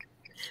do it.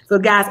 So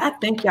guys, I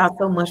thank y'all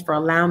so much for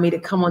allowing me to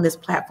come on this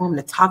platform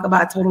to talk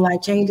about Total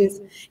Life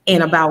Changes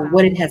and about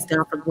what it has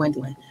done for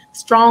Gwendolyn.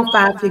 Strong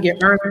 5-figure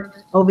earner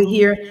over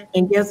here.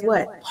 And guess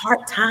what?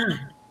 Part-time.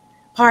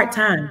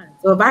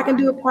 So if I can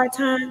do it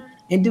part-time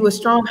and do a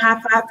strong high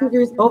 5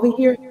 figures over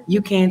here,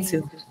 you can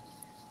too.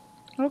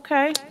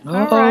 Okay.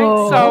 All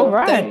right.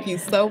 So thank you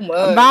so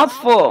much.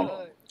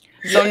 Mouthful.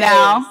 So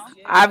now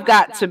I've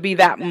got to be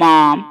that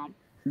mom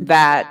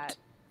that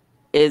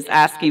is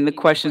asking the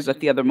questions that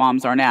the other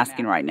moms aren't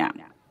asking right now.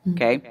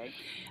 Okay.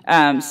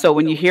 So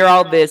when you hear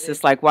all this,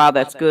 it's like, wow,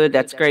 that's good.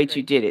 That's great.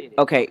 You did it.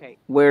 Okay.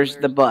 Where's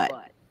the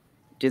but?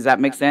 Does that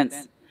make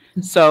sense?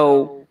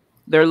 So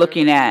they're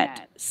looking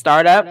at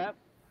startup.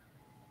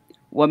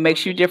 What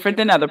makes you different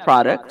than other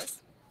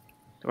products?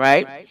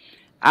 Right.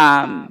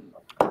 And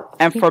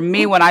for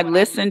me, when I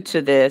listen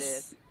to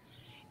this,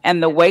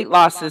 and the weight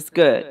loss is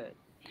good,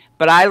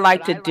 but I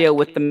like to deal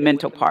with the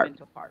mental part.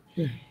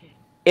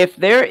 If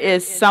there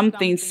is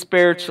something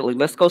spiritually,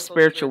 let's go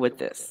spiritual with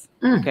this,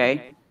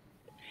 okay?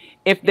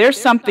 If there's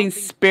something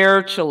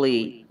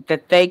spiritually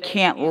that they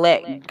can't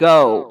let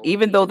go,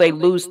 even though they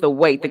lose the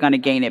weight, they're going to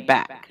gain it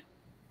back.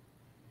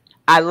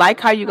 I like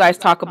how you guys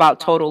talk about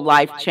total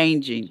life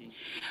changing,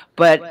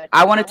 but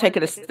I want to take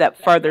it a step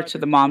further to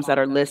the moms that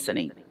are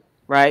listening,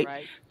 right?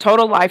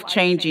 Total life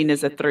changing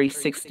is a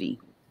 360.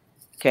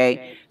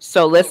 Okay,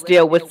 so let's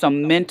deal with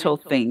some mental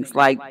things,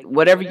 like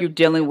whatever you're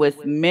dealing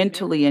with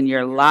mentally in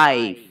your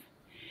life,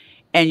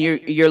 and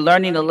you're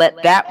learning to let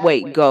that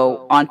weight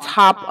go on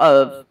top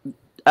of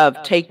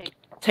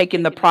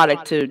taking the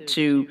product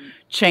to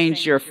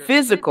change your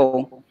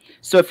physical.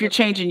 So if you're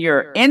changing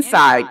your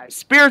inside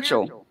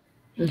spiritual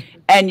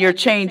and you're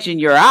changing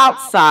your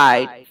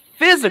outside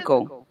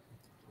physical,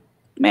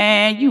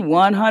 man, you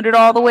 100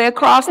 all the way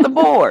across the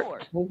board.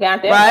 We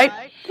got that.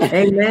 Right?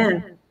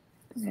 Amen.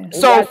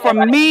 So for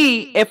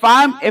me, if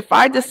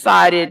I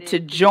decided to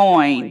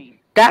join,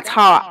 that's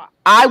how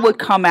I would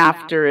come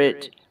after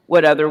it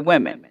with other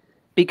women.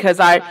 because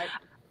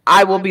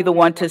I will be the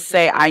one to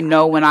say I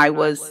know when I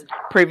was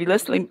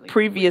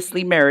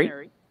previously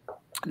married,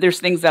 there's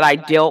things that I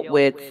dealt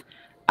with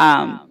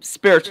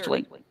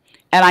spiritually,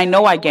 and I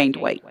know I gained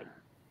weight,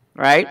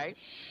 right?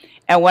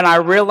 And when I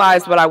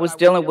realized what I was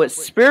dealing with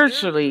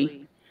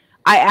spiritually,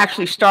 I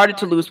actually started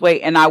to lose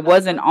weight, and I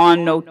wasn't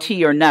on no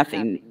tea or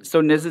nothing.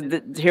 So this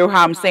is hear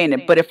how I'm saying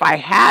it. But if I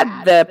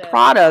had the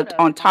product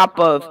on top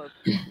of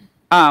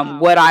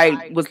what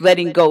I was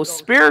letting go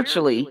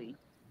spiritually,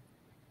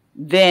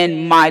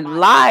 then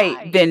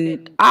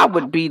then I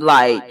would be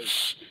like,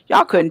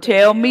 y'all couldn't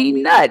tell me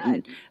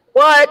nothing.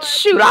 What?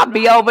 Shoot, I'll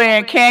be over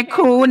in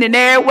Cancun and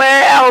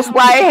everywhere else.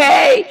 Why,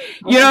 hey,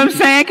 you know what I'm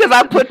saying? Because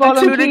I put For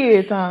the them two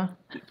kids, huh?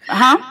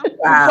 Huh?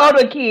 Wow. For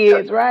the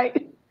kids,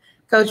 right?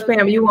 Coach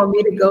Pam, you want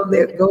me to go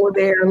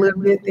there a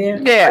little bit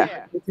there?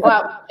 Yeah.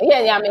 Well,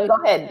 yeah. I mean, go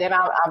ahead. Then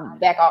I'll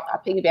back off. I'll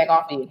piggyback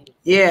off of you.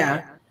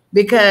 Yeah,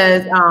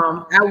 because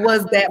I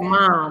was that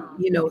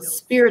mom,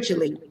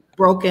 spiritually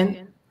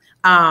broken,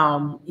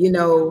 and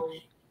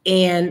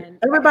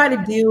everybody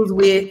deals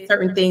with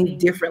certain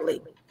things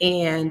differently.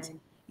 And,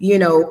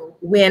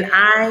 when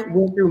I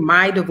went through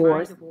my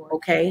divorce,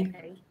 okay,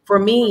 for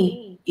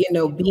me,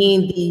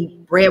 being the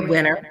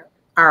breadwinner,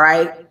 all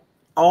right,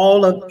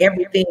 all of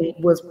everything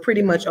was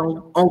pretty much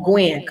on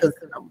Gwen, because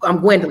I'm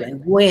Gwendolyn.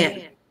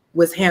 Gwen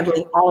was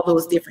handling all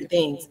those different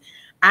things.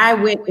 I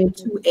went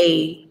into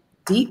a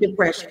deep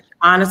depression,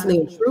 honestly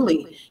and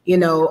truly.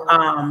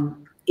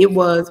 It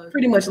was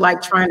pretty much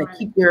like trying to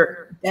keep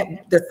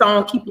the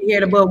song "Keep Your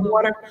Head Above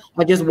Water,"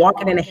 or just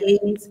walking in a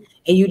haze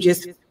and you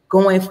just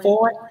going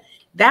forward.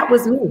 That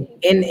was me.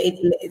 And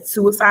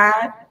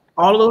suicide,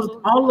 all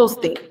those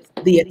things,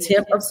 the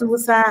attempt of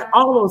suicide,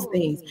 all those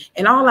things.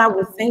 And all I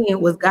was saying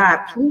was, God,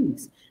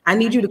 please, I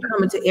need you to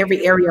come into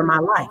every area of my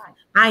life.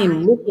 I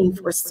am looking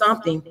for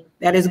something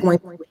that is going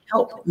to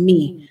help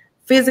me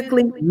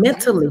physically,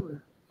 mentally,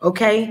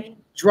 okay?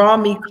 Draw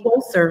me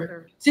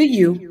closer to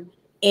you.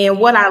 And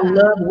what I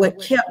love,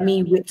 what kept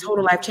me with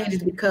Total Life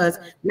Changes, because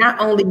not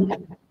only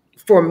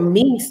for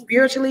me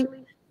spiritually,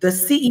 the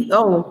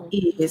CEO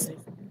is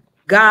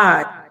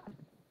God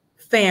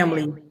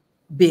Family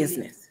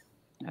Business.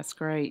 That's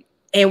great.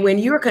 And when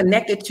you're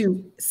connected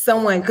to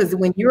someone, because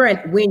when you're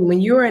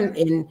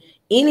in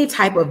any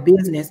type of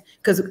business,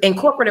 because in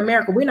corporate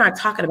America, we're not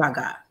talking about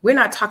God. We're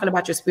not talking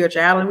about your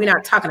spirituality. We're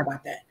not talking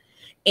about that.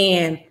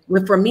 And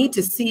for me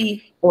to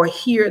see or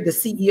hear the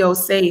CEO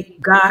say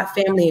God,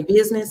 family, and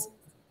business,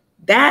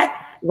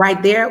 that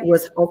right there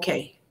was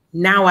okay.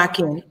 Now I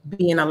can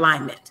be in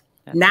alignment.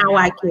 Now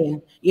I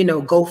can,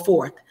 go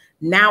forth.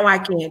 Now I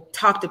can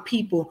talk to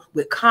people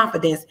with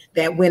confidence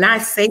that when I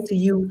say to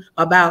you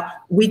about,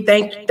 we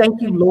thank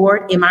you,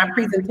 Lord, in my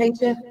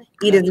presentation,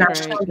 it is not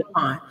shunned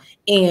upon.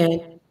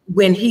 And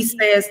when he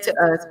says to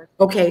us,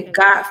 okay,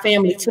 God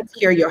family took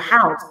care of your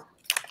house,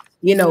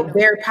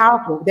 very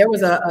powerful. There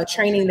was a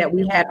training that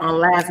we had on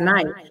last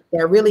night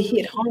that really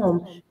hit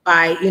home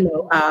by,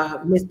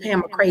 Miss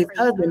Pam McCrae's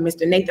husband,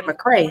 Mr. Nathan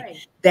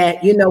McCrae, that,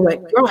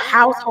 what, your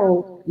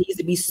household needs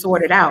to be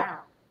sorted out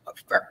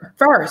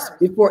first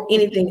before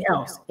anything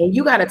else. And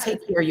you got to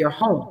take care of your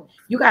home.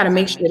 You got to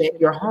make sure that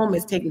your home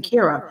is taken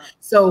care of.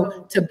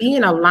 So to be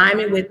in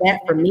alignment with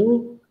that for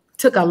me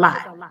took a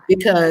lot,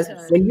 because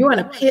when you're in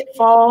a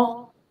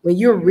pitfall, when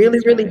you're really,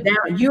 really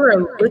down,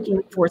 you're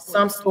looking for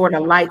some sort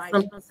of light,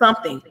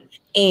 something.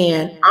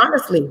 And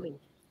honestly,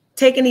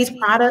 taking these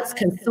products,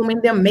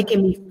 consuming them,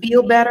 making me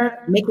feel better,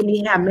 making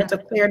me have mental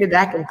clarity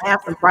that I can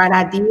have some bright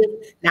ideas.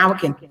 Now I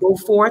can go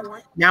forth.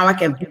 Now I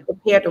can be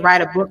prepared to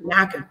write a book.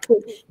 Now I can put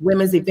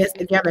women's events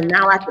together.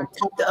 Now I can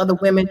talk to other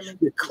women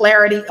with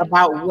clarity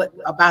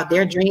about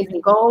their dreams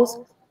and goals.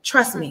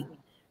 Trust me.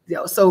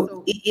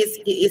 So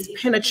it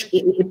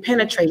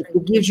penetrates.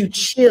 It gives you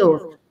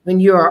chills when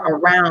you're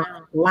around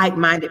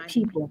like-minded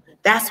people.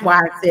 That's why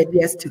I said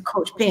yes to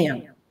Coach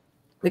Pam,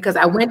 because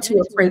I went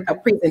to a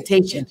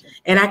presentation,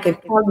 and I can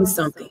tell you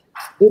something.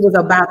 It was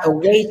about the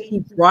way she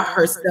brought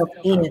herself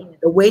in,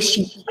 the way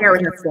she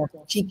carried herself.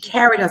 She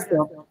carried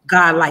herself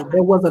godlike.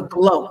 There was a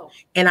glow.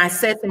 And I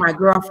said to my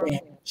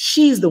girlfriend,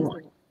 she's the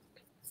one.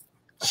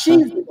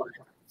 She's the one.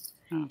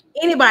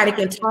 Anybody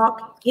can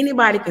talk.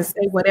 Anybody can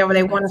say whatever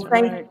they want to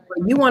say.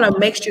 But you want to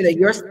make sure that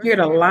your spirit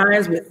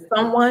aligns with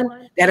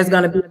someone that is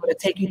going to be able to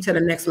take you to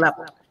the next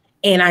level.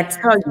 And I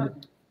tell you,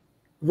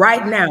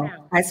 right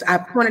now, I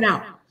pointed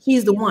out,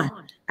 she's the one.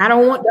 I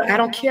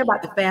don't care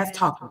about the fast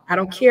talking. I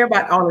don't care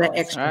about all of that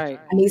extra. Right.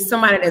 I need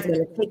somebody that's going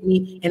to take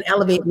me and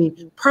elevate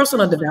me,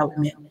 personal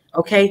development.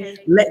 Okay,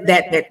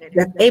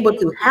 that's able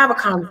to have a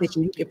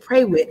conversation you can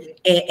pray with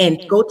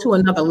and go to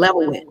another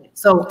level with.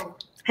 So,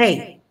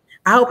 hey,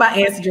 I hope I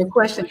answered your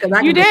question,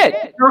 because you did.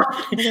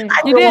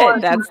 You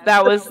did.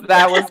 That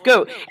was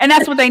good, and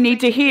that's what they need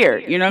to hear.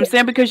 You know what I'm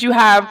saying? Because you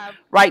have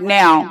right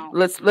now.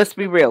 Let's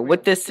be real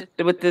with this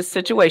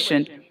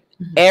situation.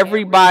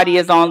 Everybody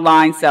is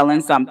online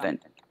selling something,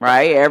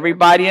 right?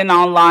 Everybody in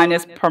online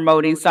is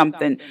promoting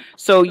something.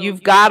 So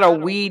you've got to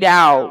weed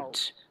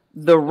out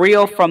the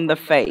real from the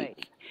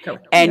fake.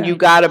 and you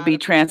got to be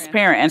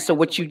transparent. And so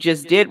what you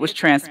just did was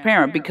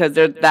transparent, because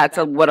that's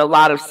what a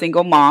lot of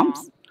single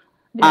moms,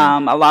 a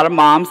lot of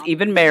moms,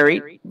 even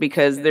married,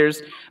 because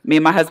me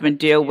and my husband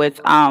deal with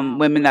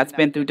women that's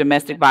been through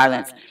domestic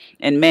violence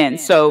and men.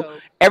 So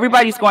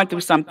everybody's going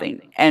through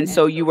something. And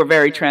so you were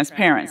very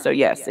transparent. So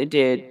yes, it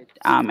did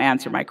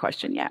answer my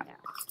question. Yeah.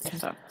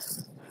 So.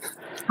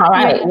 All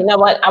right. You know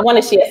what? I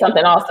want to share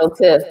something also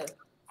to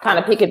kind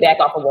of piggyback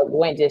off of what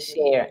Gwen just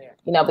shared,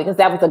 because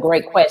that was a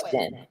great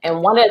question.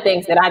 And one of the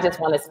things that I just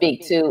want to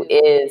speak to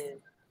is,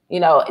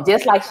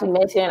 just like she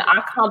mentioned,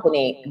 our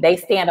company, they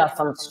stand on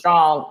some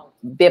strong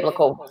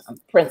biblical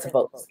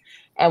principles.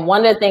 And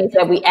one of the things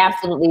that we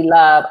absolutely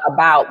love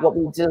about what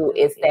we do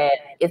is that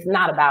it's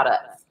not about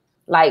us.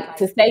 Like,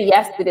 to say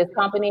yes to this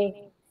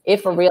company,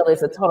 it for real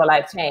is a total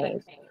life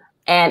change.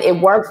 And it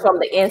works from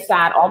the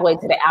inside all the way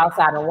to the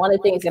outside. And one of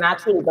the things that I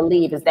truly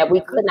believe is that we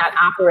could not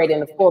operate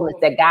in the fullness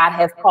that God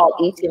has called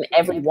each and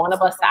every one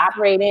of us to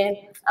operate in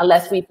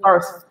unless we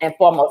first and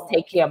foremost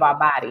take care of our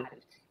body.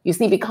 You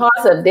see,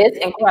 because of this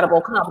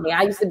incredible company,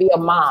 I used to be a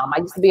mom, I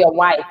used to be a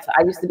wife,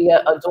 I used to be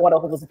a daughter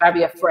who was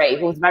very afraid,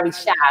 who was very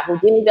shy, who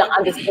didn't even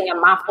understand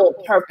my full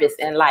purpose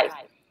in life.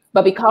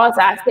 But because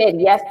I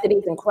said yes to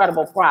these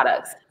incredible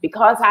products,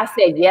 because I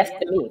said yes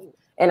to me,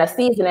 in a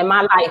season in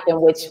my life in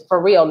which, for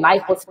real,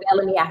 life was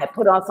failing me, I had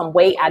put on some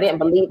weight, I didn't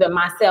believe in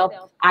myself,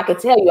 I could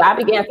tell you, I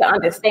began to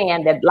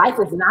understand that life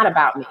is not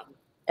about me.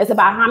 It's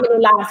about how many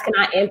lives can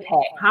I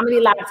impact? How many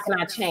lives can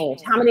I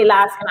change? How many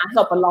lives can I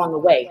help along the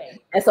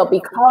way? And so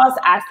because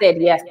I said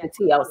yes to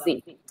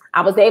TLC,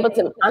 I was able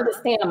to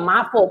understand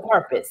my full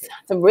purpose,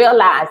 to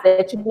realize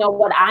that,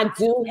 what, I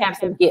do have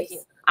some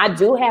gifts. I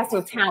do have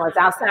some talents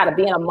outside of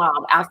being a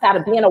mom, outside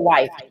of being a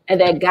wife, and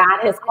that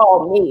God has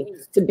called me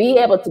to be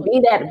able to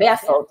be that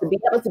vessel, to be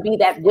able to be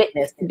that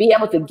witness, to be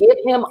able to give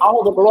him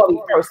all the glory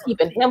first,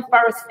 keeping him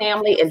first,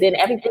 family, and then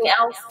everything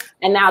else,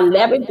 and now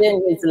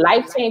leveraging these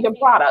life-changing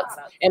products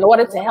in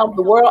order to help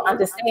the world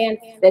understand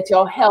that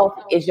your health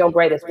is your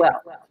greatest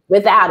wealth.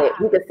 Without it,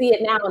 we can see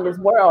it now in this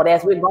world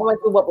as we're going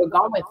through what we're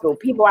going through.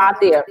 People out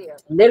there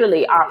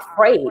literally are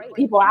afraid.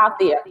 People out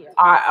there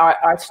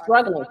are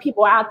struggling.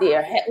 People out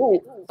there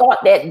who thought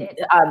that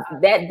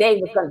that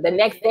day was the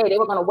next day they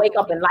were going to wake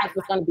up and life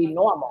was going to be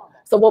normal.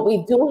 So what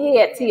we do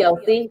here at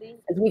TLC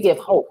is we give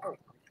hope.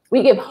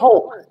 We give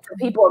hope to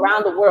people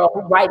around the world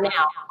who right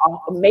now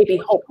are maybe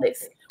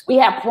hopeless. We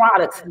have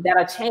products that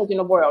are changing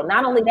the world.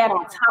 Not only that,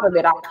 on top of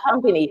it, our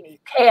company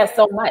cares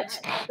so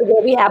much to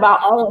where we have our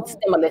own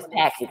stimulus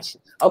package,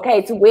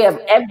 okay, to where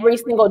every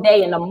single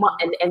day in the month,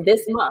 and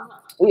this month,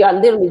 we are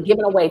literally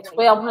giving away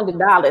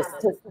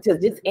 $1,200 to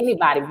just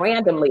anybody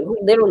randomly who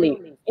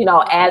literally,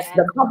 as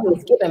the company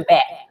is giving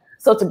back.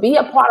 So to be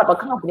a part of a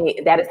company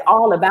that is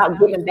all about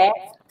giving back,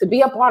 to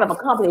be a part of a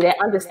company that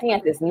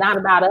understands it's not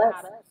about us,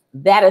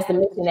 that is the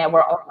mission that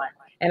we're on.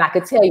 And I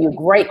could tell you,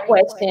 great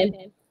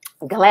question.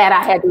 Glad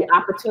I had the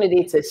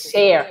opportunity to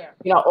share,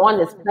 on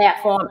this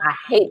platform. I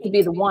hate to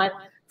be the one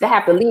to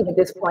have to leave at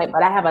this point,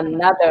 but I have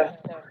another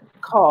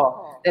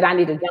call that I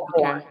need to jump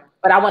on.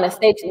 But I want to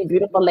say to you,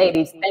 beautiful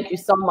ladies, thank you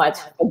so much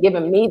for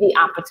giving me the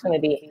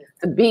opportunity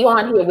to be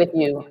on here with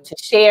you, to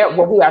share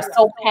what we are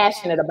so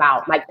passionate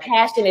about. Like,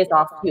 passion is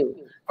our fuel,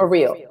 for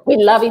real. We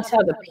love each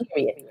other,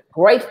 period.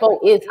 Grateful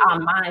is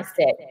our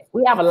mindset.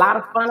 We have a lot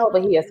of fun over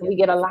here, so we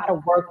get a lot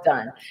of work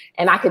done.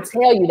 And I can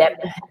tell you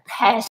that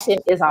passion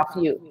is our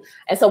fuel.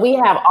 And so we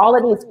have all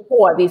of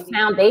these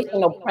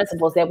foundational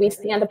principles that we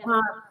stand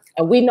upon.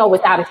 And we know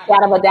without a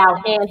shadow of a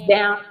doubt, hands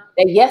down,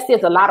 that yes,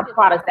 there's a lot of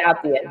products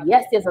out there.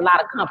 Yes, there's a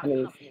lot of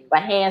companies.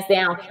 But hands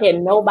down,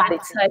 can nobody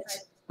touch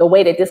the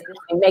way that this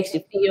company makes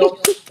you feel,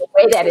 the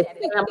way that it's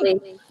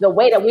family, the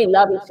way that we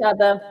love each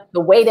other, the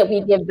way that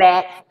we give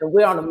back, and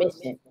we're on a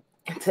mission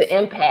to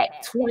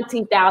impact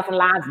 20,000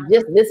 lives,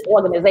 just this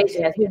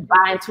organization, as we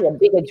buy into a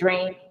bigger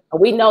dream.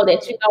 And we know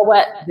that,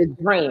 the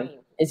dream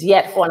is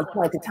yet for an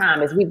appointed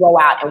time as we go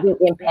out and we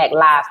impact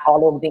lives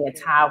all over the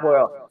entire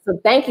world. So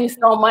thank you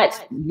so much,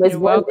 Ms. You're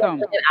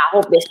welcome. I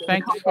hope that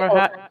thank you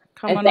for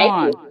coming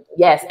on. You.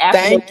 Yes,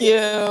 absolutely. Thank you.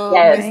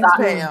 Yes, Thanks,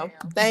 Pam.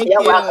 Thank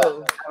You're you.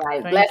 welcome. All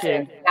right, bless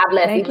you. God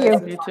bless Thank you.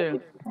 you. You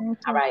too.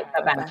 All right,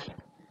 bye-bye.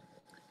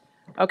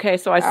 Okay,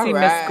 so I see All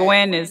Miss right.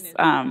 Gwen is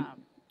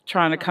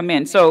trying to come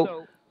in.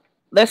 So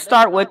let's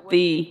start with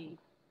the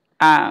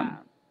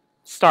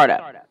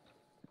startup.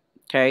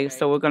 Okay,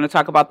 so we're going to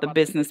talk about the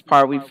business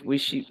part. We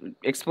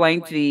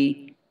explained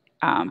the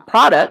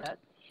product.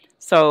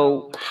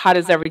 So how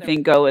does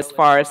everything go as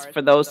far as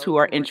for those who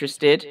are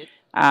interested?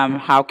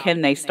 How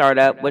can they start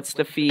up? What's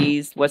the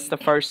fees? What's the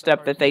first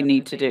step that they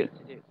need to do?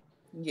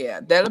 Yeah,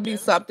 that'll be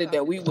something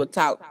that we will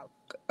talk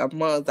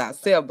amongst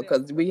ourselves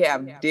because we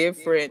have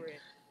different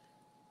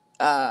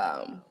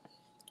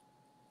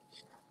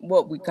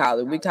what we call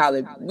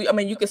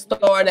it. You can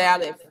start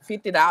out at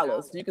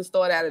 $50. You can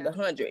start out at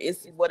 $100.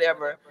 It's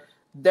whatever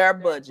their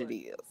budget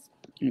is.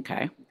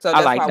 Okay, So I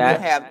that's like why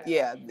that.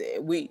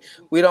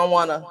 we don't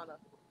want to.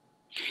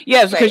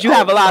 Yes, because you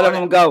have a lot of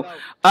them go,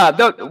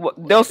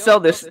 they'll sell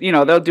this,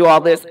 they'll do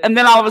all this. And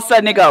then all of a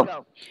sudden they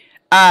go,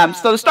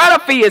 So the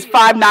startup fee is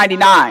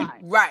 $5.99.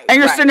 Right. And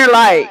you're right. sitting there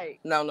like,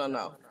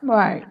 No.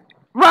 Right.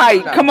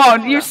 right, No, come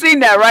on. You've seen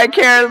that, right,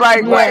 Karen?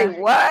 Like, Yeah. wait,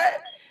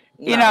 what?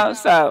 You No. know,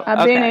 so.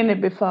 I've been in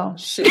it before.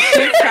 She's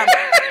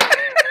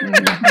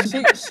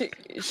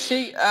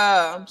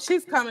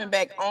coming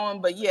back on,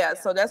 but yeah,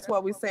 so that's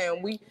what we're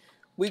saying.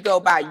 We go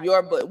by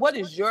your budget. What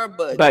is your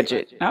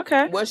Budget.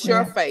 Okay. What's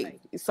your faith?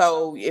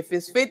 So if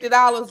it's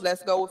 $50,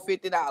 let's go with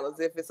 $50.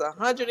 If it's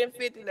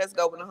 $150, let's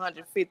go with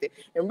 $150.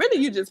 And really,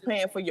 you're just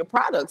paying for your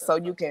products, so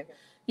you can,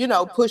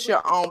 push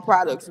your own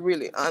products.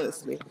 Really,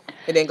 honestly,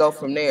 and then go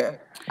from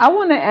there. I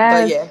want to But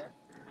ask, yeah,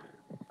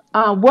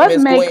 what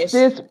Ms. makes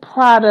Gwen. this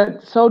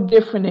product so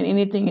different than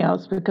anything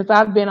else? Because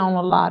I've been on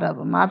a lot of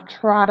them. I've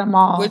tried them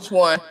all. Which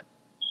one?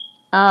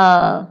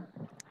 Oh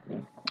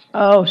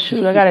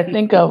shoot, I gotta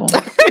think of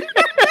them.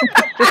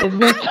 There's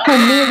been so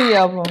many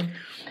of them.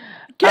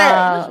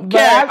 Karen,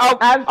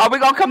 are we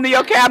gonna come to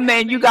your cabinet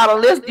and you got a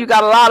list? You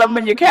got a lot of them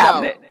in your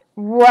cabinet.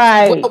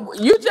 Right. Well,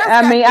 you just.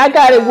 I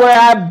got it where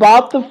I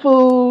bought the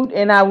food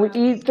and I would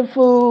eat the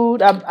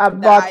food. I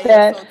bought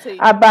that. ISOT.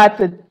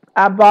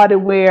 I bought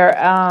it where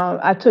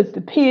I took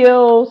the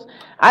pills.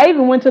 I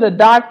even went to the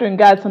doctor and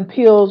got some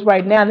pills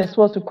right now that's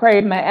supposed to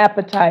crave my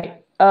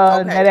appetite.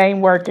 That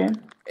ain't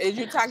working. Is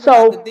you talking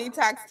about the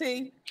detox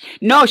tea?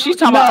 No, she's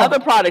talking about other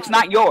products,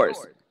 not yours.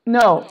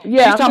 No,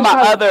 yeah. She's talking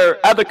about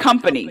other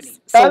companies.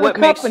 So Other what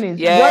companies.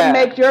 makes What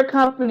makes your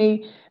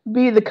company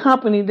be the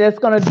company that's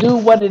going to do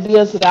what it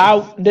is that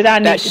I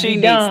need to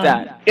be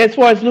done as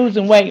far as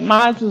losing weight?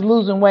 Mine is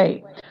losing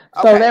weight.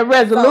 So Okay, that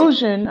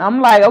resolution,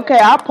 I'm like, okay,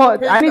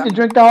 I need to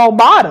drink the whole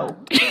bottle.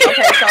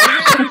 Okay, so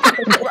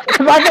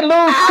If I can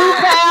lose 2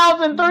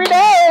 pounds in 3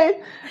 days,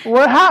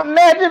 well, how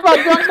imagine if I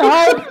drink the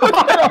whole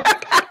bottle?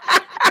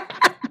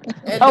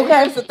 and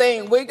here's the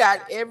thing: we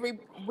got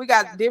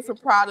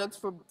different products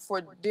for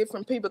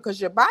different people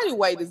because your body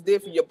weight is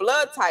different, your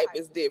blood type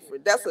is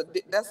different.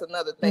 That's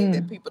another thing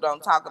that people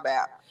don't talk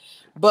about.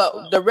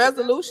 But the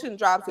resolution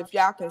drops, if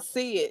y'all can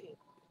see it,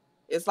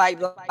 it's like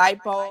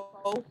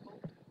lipo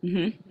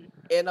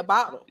in a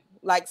bottle.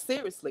 Like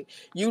seriously,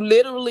 you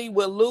literally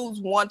will lose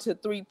 1 to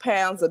 3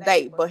 pounds a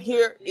day. But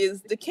here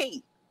is the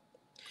key: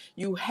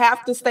 you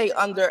have to stay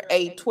under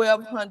a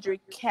 1,200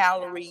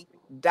 calorie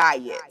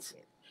diet.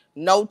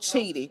 No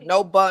cheating,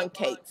 no bun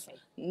cakes,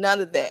 none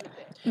of that.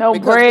 No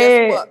Because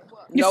bread. guess what?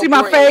 You No see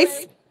my bread,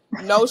 face?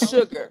 no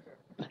sugar.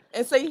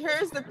 And see,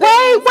 here's the thing.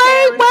 Wait,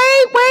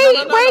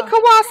 No.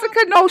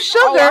 Kawasaka, no Oh,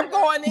 sugar. I'm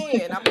going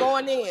in.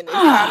 It's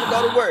time to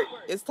go to work.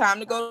 It's time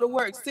to go to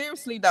work.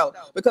 Seriously, though,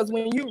 because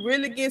when you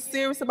really get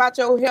serious about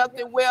your health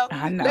and wealth,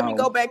 I know. let me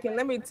go back and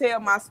let me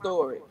tell my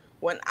story.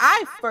 When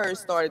I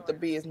first started the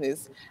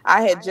business,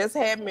 I had just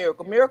had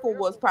Miracle. Miracle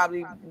was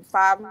probably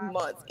 5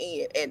 months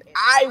in, and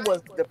I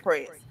was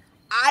depressed.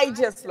 I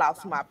just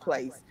lost my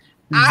place.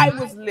 I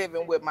was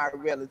living with my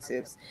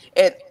relatives,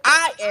 and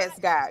I asked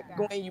God,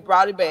 Gwen, you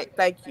brought it back.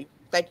 Thank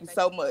you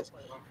so much.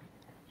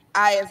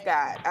 I asked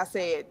God, I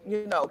said,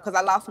 because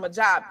I lost my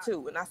job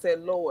too, and I said,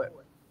 Lord,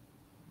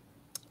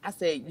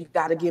 you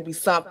got to give me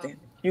something.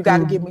 You got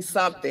to give me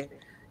something.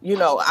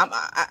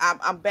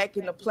 I'm back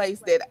in the place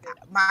that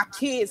my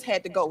kids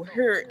had to go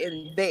here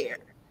and there.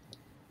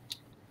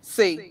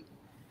 See,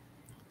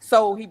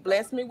 so He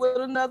blessed me with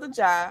another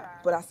job,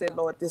 but I said,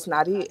 Lord, this is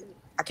not it.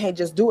 I can't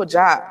just do a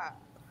job.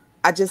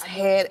 I just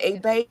had a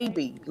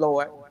baby,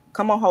 Lord.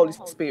 Come on, Holy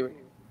Spirit.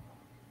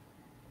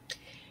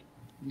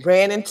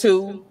 Ran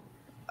into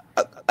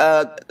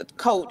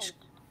Coach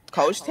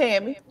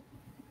Tammy.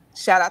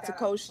 Shout out to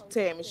Coach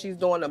Tammy. She's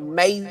doing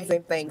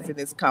amazing things in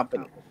this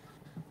company.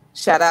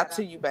 Shout out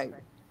to you, baby.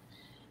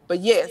 But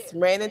yes,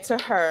 ran into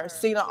her,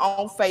 seen her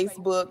on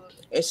Facebook,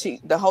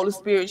 and the Holy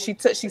Spirit, she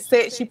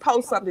said she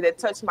posted something that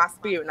touched my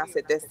spirit, and I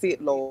said, that's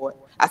it, Lord.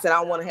 I said, I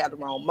don't want to have the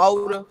wrong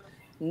motive,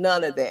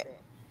 none of that.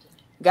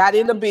 Got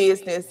into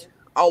business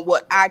on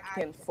what I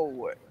can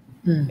afford.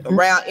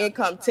 Around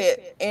income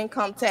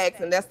tax,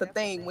 and that's the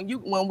thing.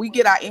 When we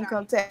get our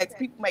income tax,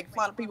 people make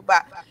fun of people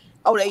about,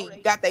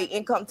 they got their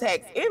income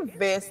tax.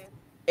 Invest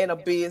in a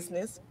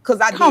business, because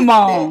I Come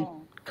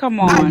on.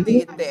 I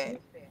did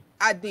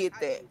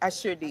that. I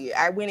sure did.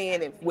 I went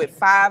in with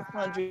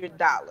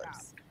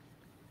 $500.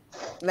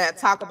 Now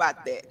talk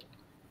about that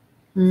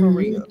for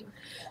real.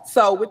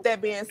 So with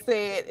that being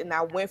said, and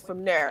I went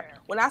from there.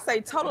 When I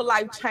say Total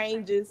Life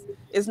Changes,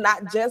 it's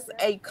not just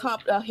a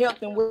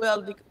health and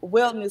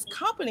wellness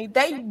company.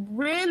 They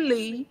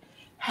really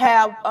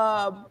have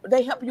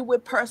they help you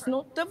with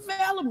personal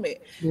development.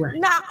 Right.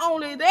 Not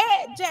only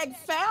that, Jack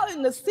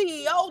Fallon, the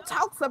CEO,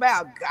 talks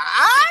about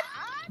God.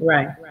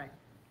 Right.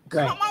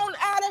 Come on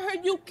out of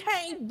here. You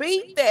can't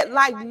beat that.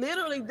 Like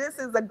literally, this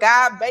is a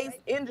God-based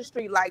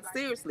industry. Like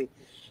seriously.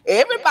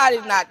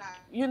 Everybody's not,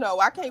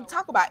 I can't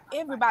talk about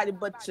everybody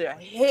but your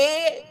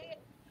head.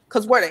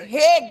 Because where the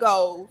head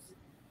goes,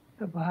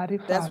 the body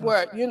follows. That's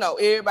where,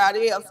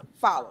 everybody else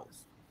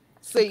follows.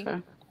 See,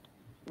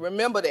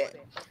 remember that.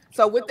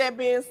 So with that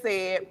being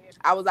said,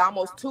 I was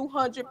almost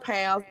 200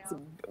 pounds,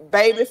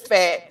 baby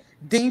fat,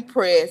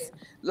 depressed,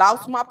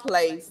 lost my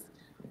place,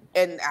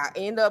 and I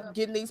end up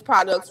getting these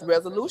products.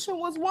 Resolution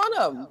was one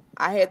of them.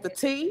 I had the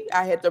tea,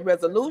 I had the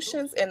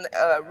resolutions and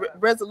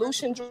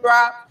resolution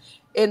drop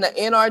and the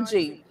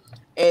NRG.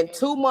 In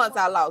 2 months,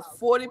 I lost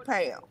 40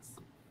 pounds.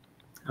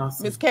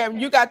 Awesome. Miss Karen,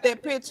 you got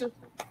that picture?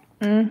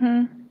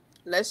 Mm-hmm.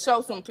 Let's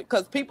show some,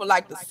 because people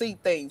like to see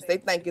things. They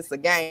think it's a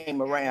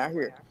game around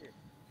here.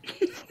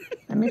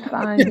 Let me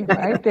find you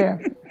right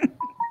there.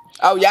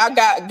 Oh, y'all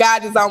got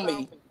God is on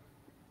me.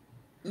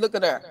 Look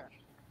at her.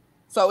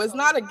 So it's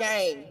not a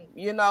game,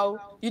 you know.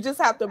 You just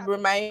have to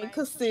remain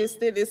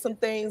consistent. There's some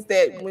things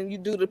that when you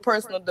do the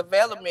personal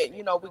development,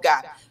 you know, we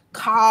got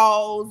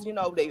calls, you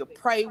know, they'll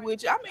pray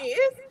with you. I mean,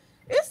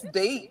 it's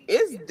deep.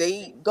 It's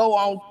deep. Go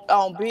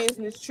on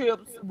business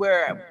trips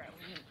where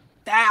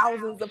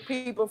thousands of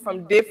people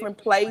from different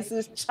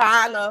places,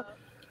 China,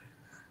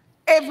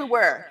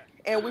 everywhere.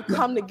 And we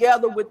come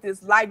together with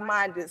this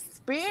like-minded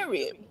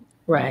spirit.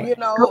 Right. You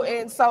know,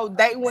 and so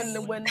they when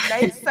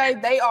they say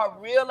they are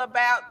real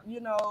about, you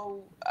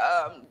know,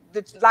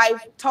 the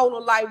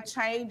total life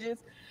changes,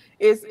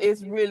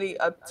 it's really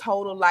a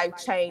total life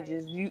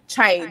changes. You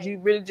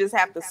really just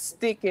have to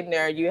stick in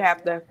there. You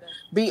have to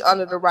be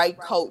under the right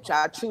coach.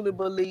 I truly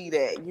believe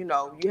that. You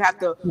know, you have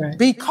to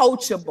be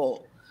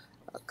coachable.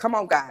 Come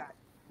on, God.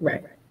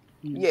 Right.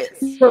 Yes.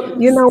 So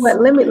you know what?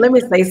 Let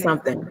me say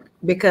something,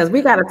 because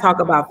we got to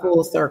talk about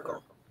full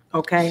circle.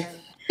 Okay.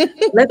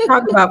 Let's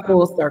talk about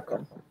full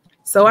circle.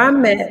 So I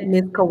met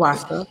Miss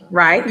Kawasa,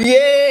 right?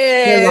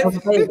 Yeah. In Las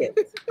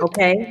Vegas.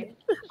 Okay.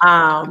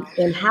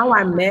 And how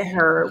I met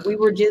her, we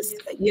were just,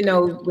 you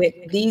know, with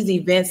these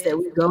events that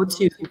we go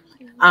to,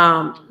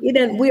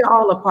 we're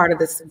all a part of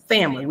this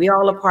family. We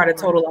all a part of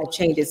Total Life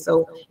Changes.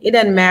 So it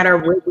doesn't matter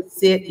where we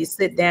sit, you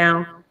sit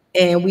down,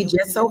 and we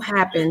just so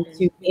happen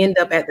to end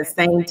up at the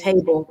same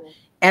table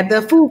at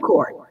the food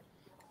court.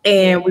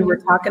 And we were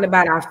talking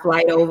about our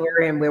flight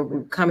over and where we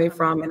were coming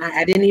from. And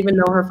I didn't even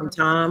know her from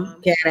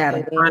Tom, Cat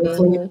Adam,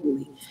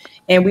 honestly.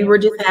 And we were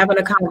just having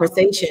a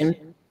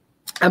conversation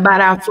about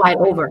our flight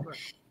over.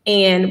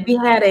 And we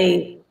had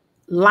a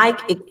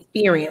like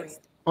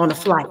experience on a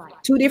flight.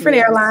 2 different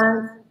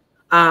airlines,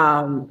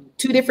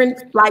 2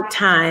 different flight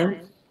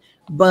times,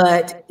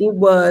 but it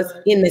was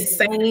in the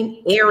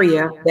same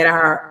area that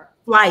our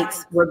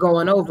flights were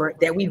going over,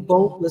 that we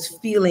both was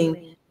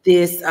feeling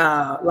this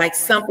like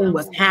something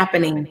was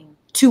happening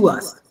to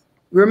us.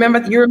 You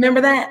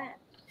remember that?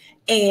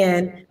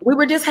 And we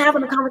were just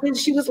having a conversation.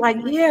 She was like,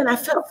 yeah, and I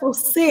felt so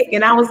sick.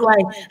 And I was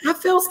like, I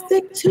felt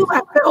sick too. I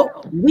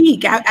felt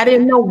weak. I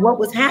didn't know what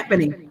was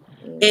happening.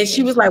 And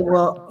she was like,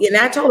 well, and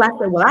I told her, I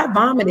said, well, I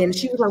vomited. And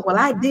she was like, well,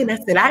 I did. And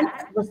I said,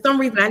 for some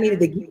reason, I needed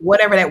to get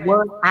whatever that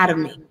was out of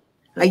me.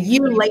 A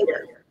year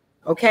later,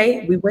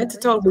 okay, we went to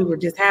Total. We were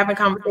just having a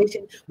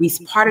conversation. We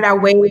parted our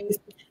ways.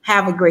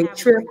 Have a great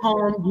trip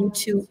home. You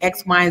too,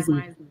 X, Y, and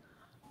Z.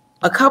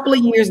 A couple of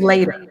years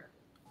later,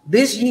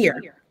 this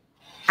year,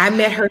 I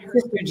met her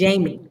sister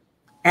Jamie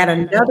at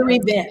another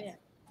event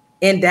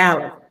in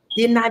Dallas.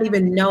 Did not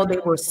even know they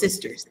were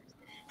sisters.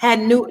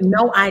 Had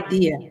no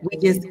idea.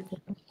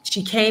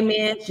 She came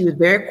in. She was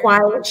very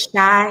quiet,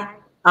 shy.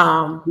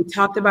 We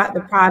talked about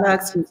the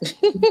products. She said,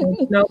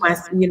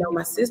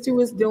 my sister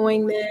was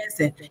doing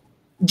this, and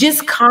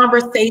just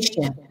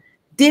conversation.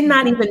 Did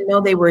not even know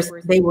they were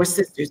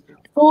sisters.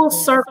 Full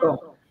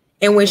circle.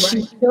 And when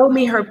she showed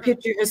me her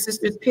picture, her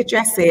sister's picture,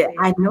 I said,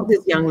 I know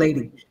this young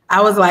lady.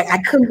 I was like, I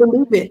couldn't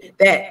believe it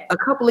that a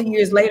couple of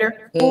years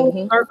later,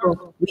 full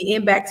circle, we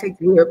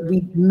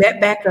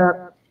met back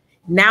up,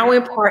 now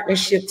in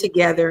partnership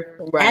together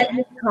at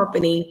this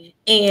company.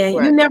 And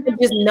you never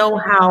just know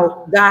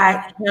how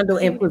God handle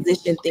and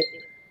position things.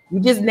 You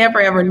just never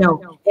ever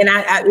know. And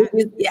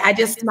I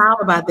just smile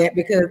about that,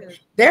 because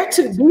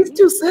these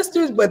two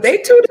sisters, but they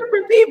 2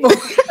 different people.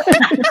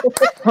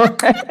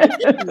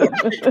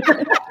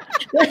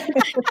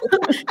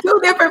 2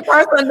 different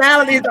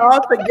personalities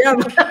all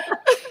together.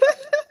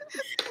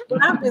 But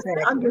I'm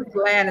just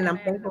glad, and I'm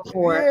thankful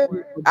for it.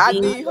 I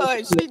need her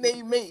and she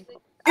need me.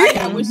 I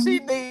got what she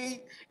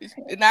need. And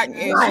she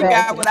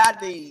got what I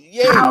need.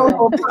 Yeah.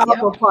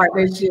 Powerful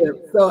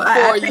partnership. So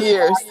 4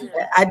 years.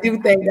 I do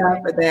thank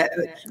God for that.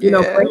 You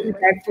know, bringing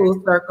back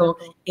full circle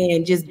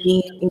and just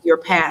being in your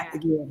path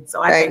again.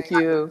 So I thank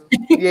you.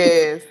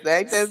 Yes,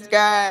 thanks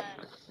God.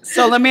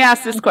 So let me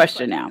ask this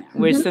question now,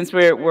 since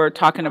we're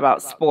talking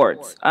about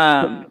sports,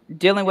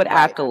 dealing with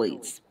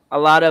athletes. A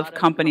lot of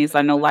companies,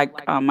 I know,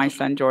 like my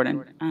son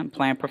Jordan,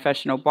 playing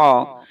professional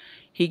ball,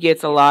 he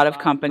gets a lot of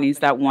companies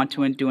that want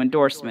to do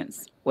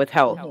endorsements with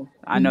health.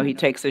 I know he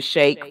takes a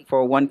shake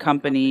for one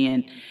company,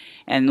 and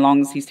as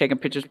long as he's taking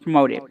pictures,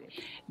 promote it.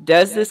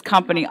 Does this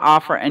company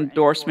offer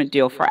endorsement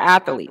deal for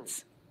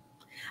athletes?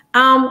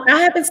 I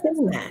haven't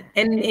seen that,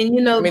 and we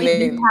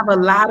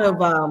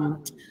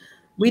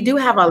do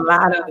have a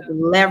lot of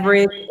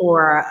leverage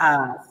or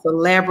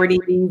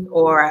celebrities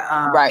or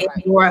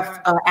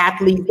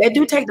athletes that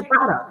do take the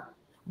product.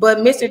 But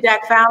Mr.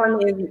 Jack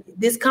Fallon,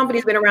 this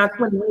company's been around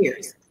 20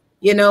 years.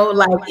 You know,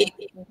 like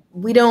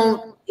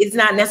it's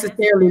not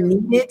necessarily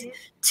needed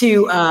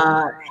to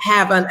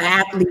have an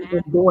athlete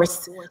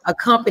endorse a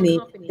company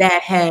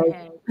that has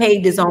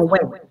paved its own way.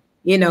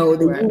 You know,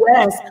 the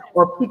U.S.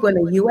 or people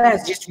in the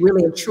U.S. just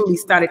really and truly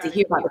started to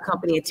hear about the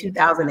company in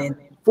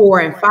 2004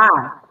 and 5.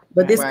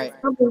 But this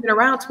company's been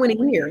around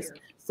 20 years.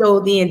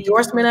 So the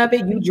endorsement of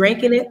it, you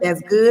drinking it,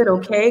 that's good.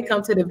 Okay,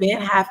 come to the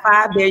event, high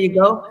five, there you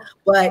go.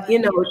 But, you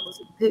know,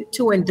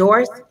 to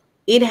endorse,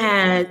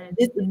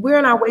 we're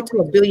on our way to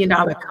 $1 billion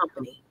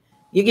company.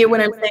 You get what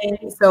I'm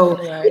saying? So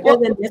it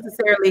doesn't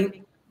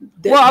necessarily.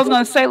 Well, I was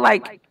going to say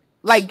like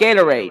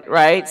Gatorade,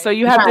 right? So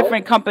you have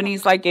different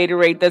companies like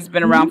Gatorade that's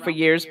been around for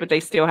years, but they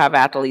still have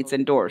athletes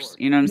endorsed.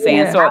 You know what I'm saying?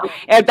 Yeah. So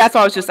and that's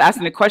why I was just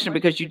asking the question,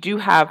 because you do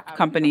have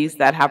companies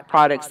that have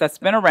products that's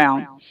been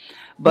around,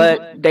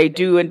 but they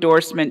do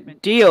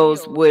endorsement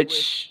deals,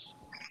 which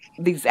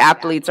these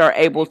athletes are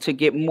able to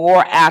get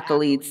more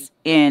athletes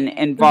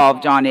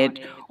involved on it,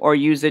 or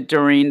use it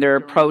during their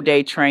pro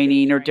day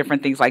training or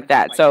different things like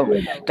that.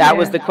 So that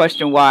was the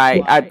question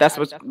why that's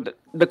what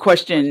the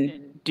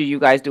question. Do you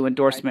guys do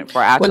endorsement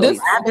for athletes?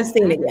 I haven't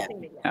seen it yet.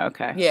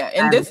 Okay. Yeah,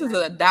 and this is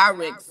a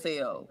direct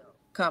sale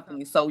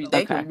company, so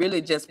they can really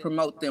just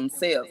promote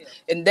themselves.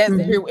 And that's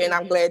here, and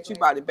I'm glad you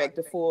brought it back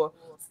to full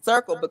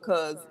circle,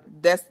 because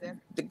that's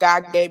the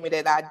guy gave me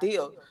that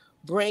idea,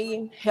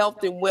 bringing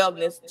health and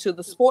wellness to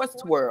the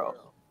sports world,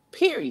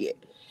 period.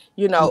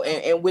 You know,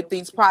 and with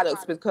these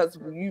products, because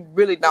you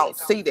really don't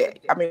see that.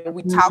 I mean,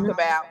 we talk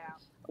about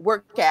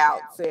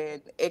workouts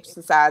and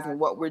exercise and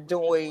what we're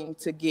doing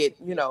to get,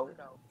 you know,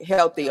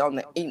 healthy on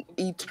the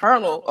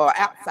internal or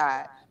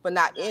outside, but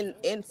not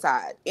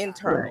inside,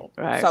 internal.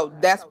 Right. So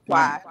that's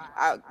why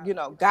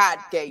God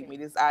gave me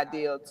this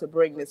idea to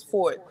bring this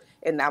forth,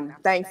 and I'm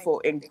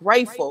thankful and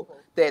grateful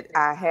that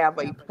I have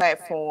a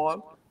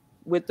platform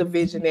with the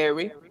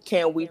visionary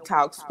Can We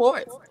Talk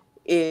Sports,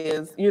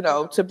 is, you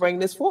know, to bring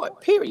this forth,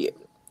 period.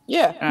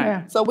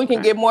 So we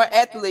can get more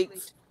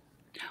athletes.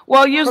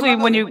 Well, usually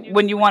when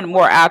you want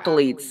more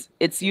athletes,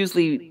 it's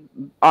usually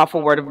off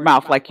of word of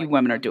mouth, like you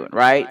women are doing,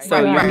 right? So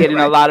you're getting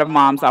a lot of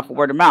moms off of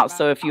word of mouth.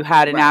 So if you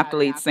had an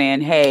athlete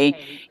saying, hey,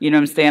 you know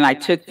what I'm saying, I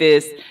took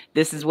this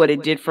is what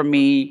it did for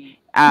me.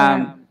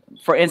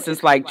 For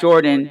instance, like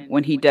Jordan,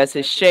 when he does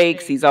his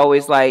shakes, he's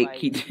always like,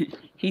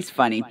 he's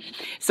funny.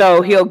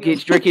 So he'll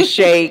drink his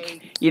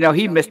shake, you know,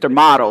 he Mr.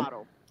 Model.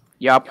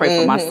 Y'all pray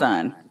for my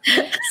son.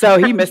 So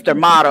he Mr.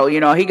 Model, you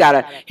know, he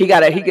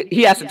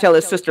has to tell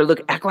his sister,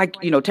 look, act like,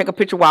 you know, take a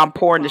picture while I'm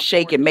pouring the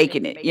shake and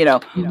making it, you know,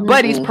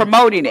 but he's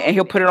promoting it and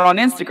he'll put it on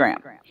Instagram.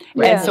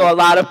 And so a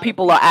lot of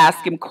people will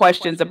ask him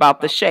questions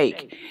about the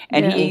shake,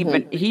 and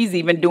he's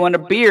even doing a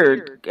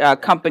beard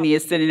company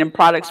is sending him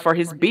products for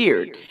his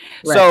beard.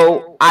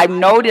 So I've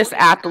noticed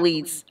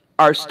athletes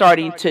are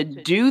starting to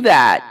do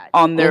that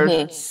on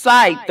their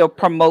site. They'll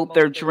promote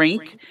their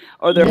drink,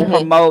 or they'll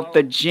promote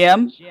the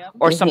gym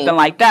or something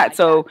like that.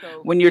 So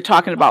when you're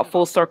talking about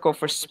full circle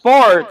for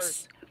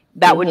sports,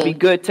 that would be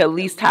good to at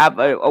least have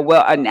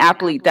an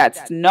athlete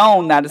that's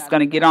known, that is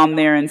going to get on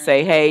there and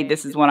say, hey,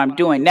 this is what I'm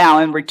doing. Now,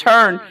 in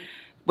return,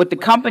 what the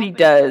company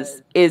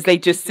does is they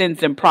just send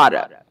them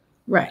product.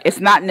 Right. It's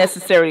not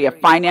necessarily a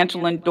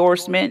financial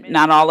endorsement,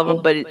 not all of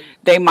them, but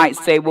they might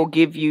say, we'll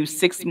give you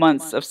 6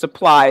 months of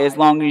supply as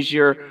long as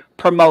you're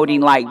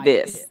promoting like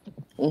this.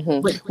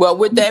 Well,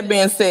 with that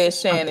being said,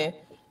 Shannon,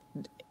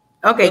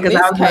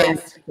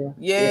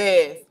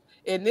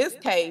 in this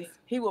case,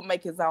 he will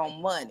make his own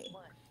money.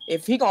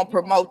 If he gonna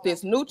promote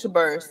this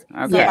NutriBurst,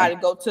 somebody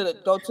go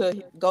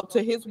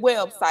to his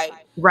website,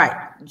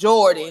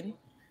 Jordan.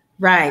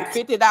 Right.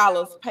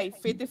 $50, pay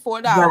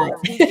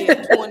 $54. He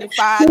get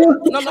 $25.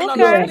 No,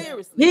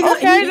 seriously.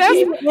 Okay,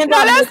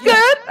 that's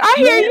good. I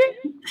hear you.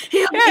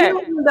 He'll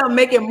end up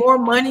making more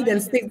money than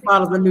 6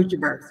 bottles of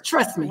NutriBurst.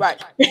 Trust me.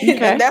 Right.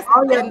 Okay. And that's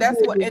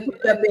what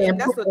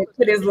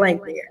put his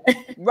link there.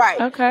 Right.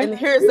 Okay. And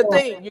here's the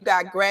thing: you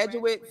got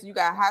graduates, you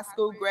got high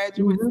school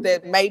graduates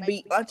that may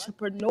be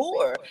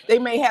entrepreneur. They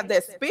may have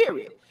that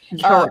spirit.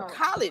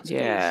 College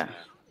kids.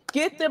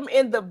 Get them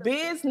in the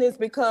business,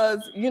 because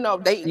you know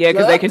they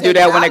can do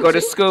that when they go to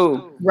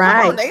school.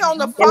 Right. They on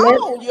the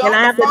phone. And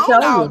I have to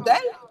tell all you,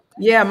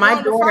 day.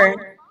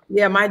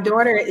 my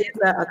daughter is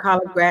a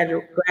college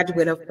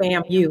graduate of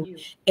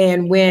FAMU,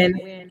 and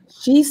when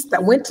she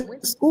went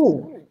to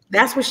school,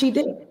 that's what she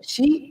did.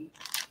 She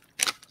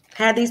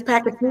had these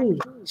packets.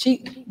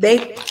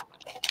 They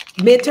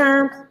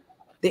midterms,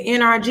 the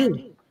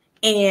NRG.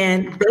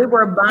 And they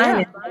were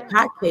buying it like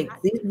hotcakes.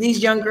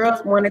 These young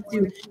girls wanted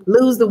to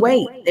lose the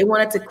weight. They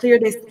wanted to clear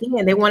their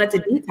skin. They wanted to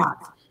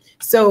detox.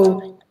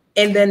 So,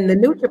 and then the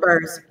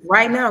NutriBurst,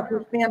 right now,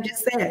 Pam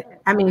just said,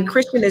 I mean,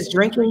 Christian is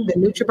drinking the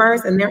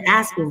NutriBurst, and they're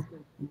asking,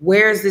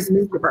 where's this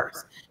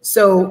NutriBurst?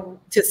 So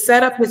to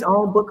set up his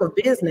own book of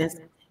business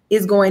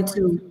is going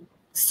to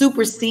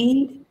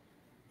supersede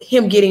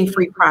him getting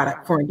free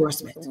product for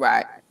endorsement.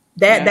 Right.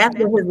 That's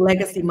where his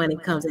legacy money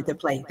comes into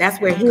play. That's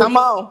where his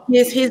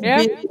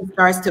business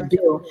starts to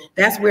build.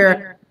 That's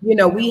where,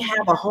 we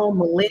have a whole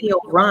millennial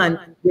run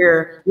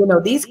where,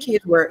 these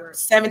kids were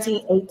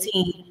 17,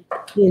 18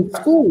 in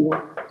school,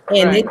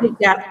 and they just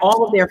got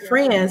all of their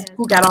friends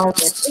who got all of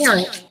their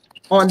parents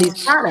on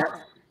these products.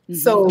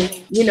 So,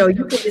 you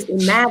can just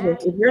imagine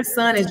if your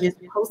son is just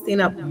posting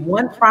up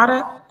one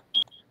product,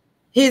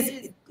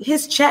 his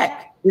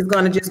check is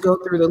going to just go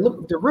through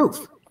the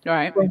roof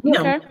for him.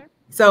 Okay.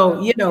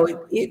 So,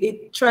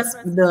 it trusts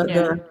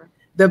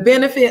the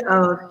benefit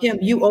of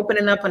you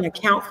opening up an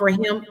account for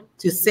him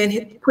to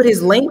put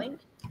his link,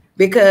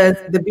 because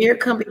the beer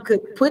company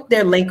could put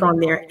their link on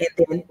there and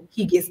then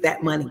he gets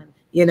that money,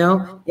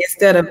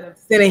 instead of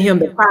sending him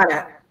the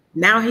product.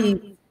 Now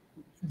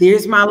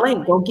there's my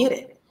link, go get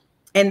it.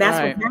 And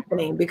that's what's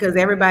happening, because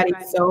everybody's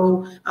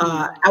so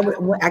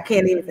I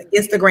can't even say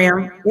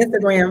Instagram,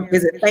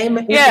 is it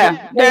famous?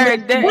 Yeah,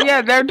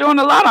 they're doing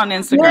a lot on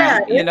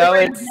Instagram.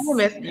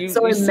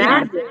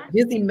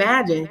 Just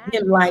imagine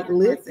him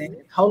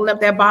holding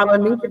up that bottle of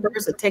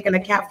NutriBurst or taking a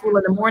capful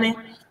in the morning,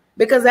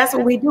 because that's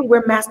what we do.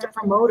 We're master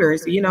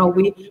promoters. We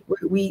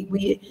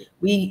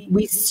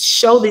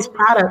show this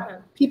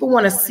product. People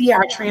want to see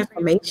our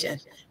transformation.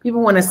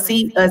 People want to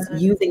see us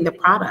using the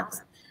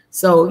products.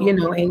 So,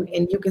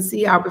 and you can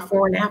see our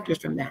before and afters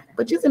from that.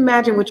 But just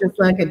imagine what your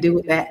son can do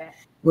with that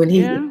when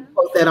he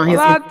posts that on his.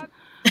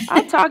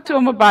 I talked to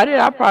him about it.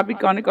 I'm probably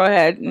going to go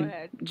ahead and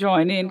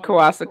join in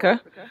Kawasaka.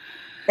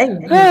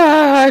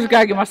 I just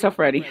got to get myself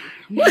ready.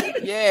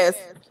 Yes,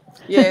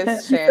 Shannon.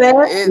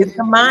 It's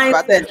the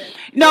mindset.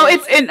 No,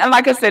 and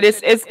like I said,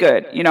 it's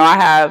good. I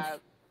have,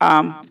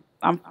 I'm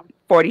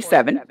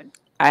 47.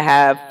 I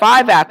have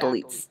 5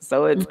 athletes,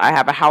 so I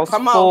have a house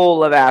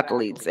full of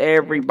athletes.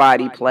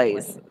 Everybody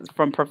plays,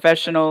 from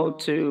professional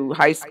to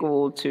high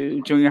school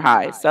to junior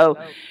high. So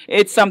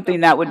it's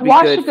something that would be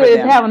good for them. Is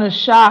having a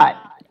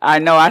shot. I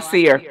know. I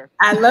see her.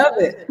 I love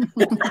it.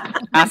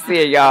 I see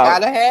her, y'all.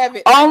 Gotta have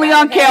it. Only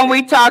on Can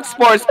We Talk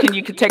Sports can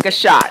you take a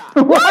shot.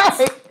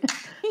 What?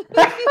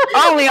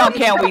 Only on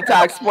Can We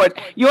Talk Sports.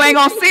 You ain't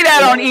gonna see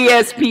that on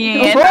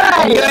ESPN.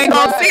 Right. You ain't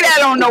gonna see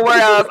that on nowhere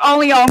else.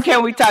 Only on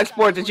Can We Talk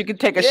Sports that you can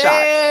take a shot.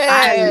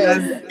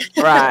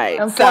 Right.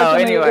 So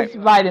anyway, it's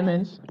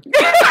vitamins.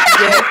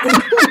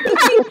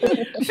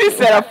 She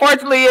said,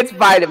 unfortunately, it's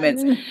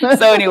vitamins.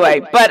 So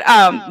anyway, but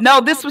no,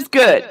 this was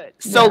good.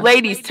 So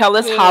ladies, tell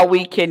us how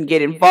we can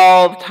get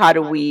involved. How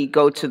do we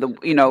go to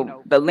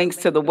the links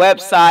to the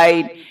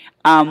website?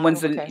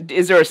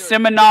 Is there a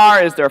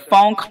seminar? Is there a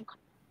phone call?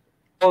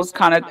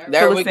 Kind of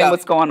fill us in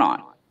what's going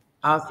on.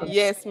 Awesome.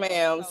 Yes,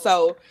 ma'am.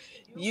 So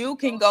you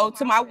can go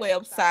to my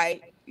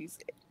website,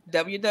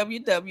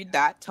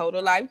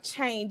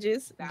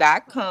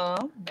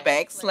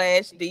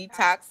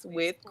 www.totallifechanges.com/detox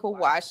with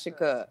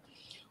Kawashika.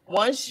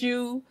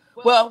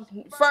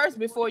 First,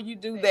 before you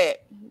do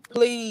that,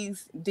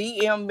 please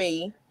DM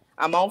me.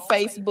 I'm on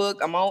Facebook.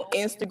 I'm on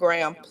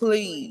Instagram,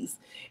 please.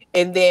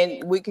 And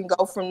then we can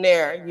go from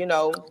there,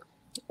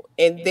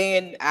 and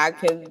then I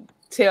can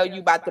tell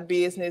you about the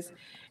business,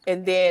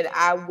 and then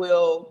I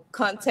will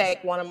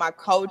contact one of my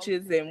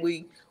coaches, and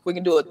we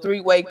can do a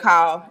 3-way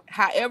call.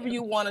 However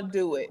you want to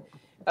do it,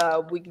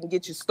 we can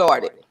get you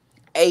started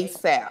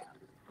ASAP.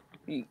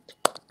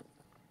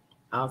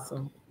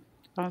 Awesome.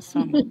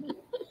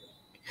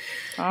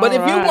 But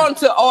if you want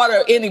to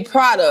order any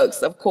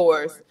products, of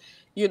course,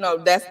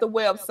 that's the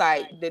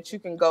website that you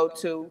can go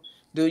to,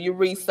 do your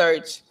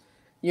research,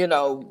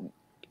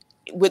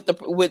 with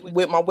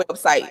my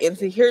website. And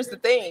see, here's the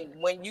thing: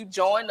 when you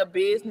join the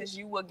business,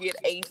 you will get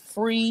a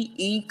free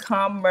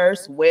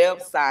e-commerce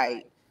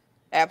website.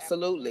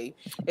 Absolutely.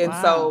 And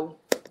so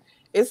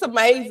it's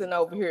amazing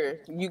over here.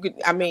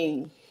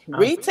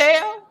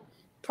 Retail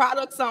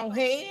products on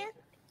hand.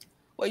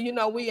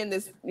 Well, we in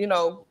this,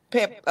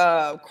 pep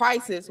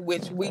crisis,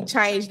 which we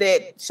changed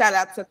that. Shout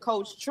out to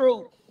Coach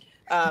True.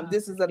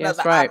 This is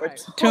another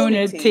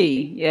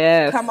opportunity.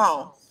 Yes. Come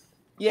on.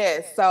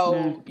 Yes.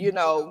 So,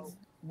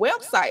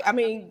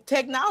 website.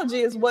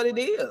 Technology is what it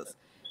is.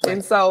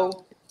 And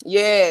so,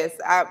 yes,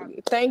 I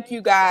thank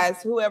you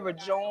guys, whoever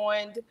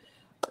joined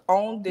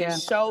on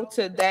this show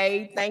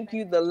today. Thank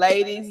you, the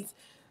ladies,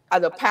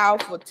 the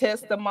powerful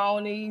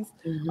testimonies.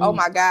 Oh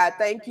my God.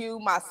 Thank you,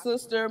 my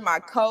sister, my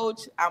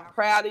coach. I'm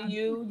proud of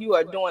you. You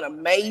are doing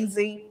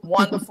amazing,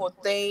 wonderful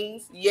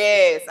things.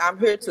 Yes, I'm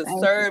here to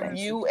serve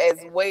you as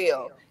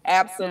well.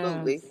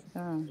 Absolutely.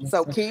 Yes.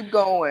 So keep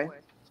going.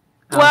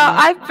 Well,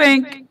 I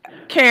think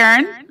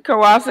Karen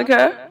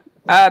Kawasaka,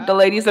 the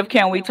ladies of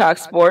Can We Talk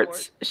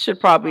Sports,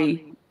 should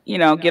probably,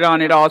 get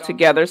on it all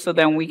together, so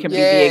then we can be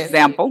the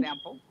example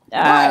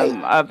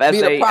of as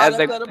a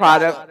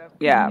product.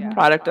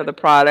 Product of the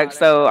product.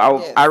 So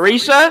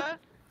Arisha,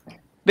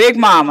 Big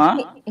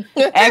Mama,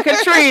 and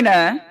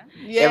Katrina,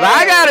 if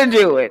I gotta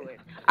do it,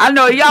 I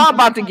know y'all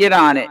about to get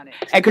on it.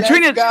 And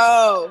Katrina, let's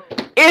go.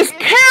 Is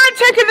Karen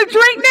taking a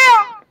drink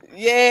now?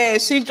 Yeah,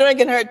 she's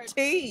drinking her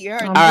tea. All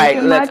right,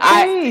 I'm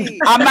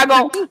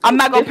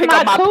not gonna pick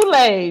up my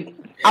Kool-Aid.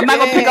 I'm not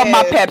gonna pick up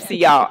my Pepsi,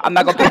 y'all. I'm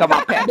not gonna pick up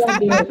my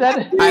Pepsi.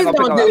 I ain't gonna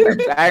pick up my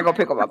Pepsi. I ain't gonna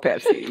pick up my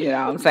Pepsi. You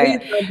know what I'm saying?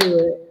 Please don't do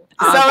it.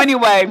 So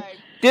anyway,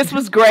 this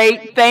was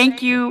great.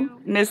 Thank you,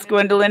 Miss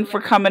Gwendolyn,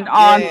 for coming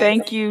on.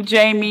 Thank you,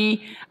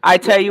 Jamie. I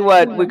tell you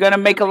what, we're gonna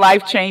make a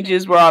life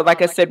changes.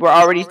 Like I said, we're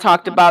already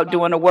talked about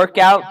doing a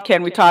workout.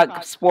 Can we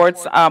talk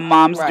sports?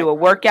 Moms do a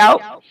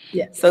workout.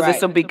 Yes. So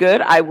this will be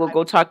good. I will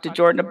go talk to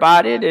Jordan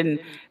about it, and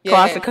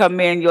Claus will come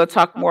in. You'll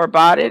talk more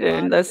about it,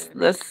 and let's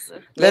make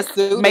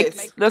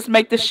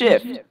the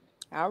shift.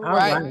 All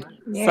right.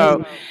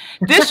 So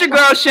this your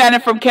girl Shannon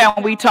from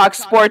Can We Talk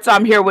Sports.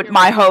 I'm here with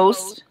my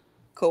host,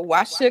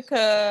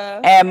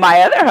 Kawashika, and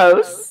my other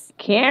host,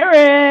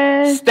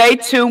 Karen. Stay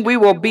tuned. We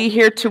will be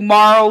here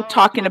tomorrow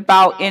talking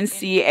about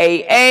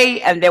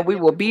NCAA, and then we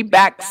will be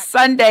back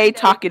Sunday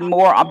talking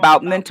more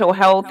about mental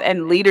health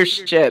and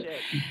leadership.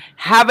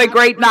 Have a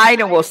great night,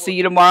 and we'll see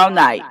you tomorrow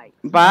night.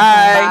 Bye.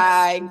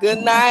 Bye.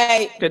 Good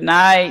night. Good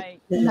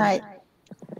night. Good night.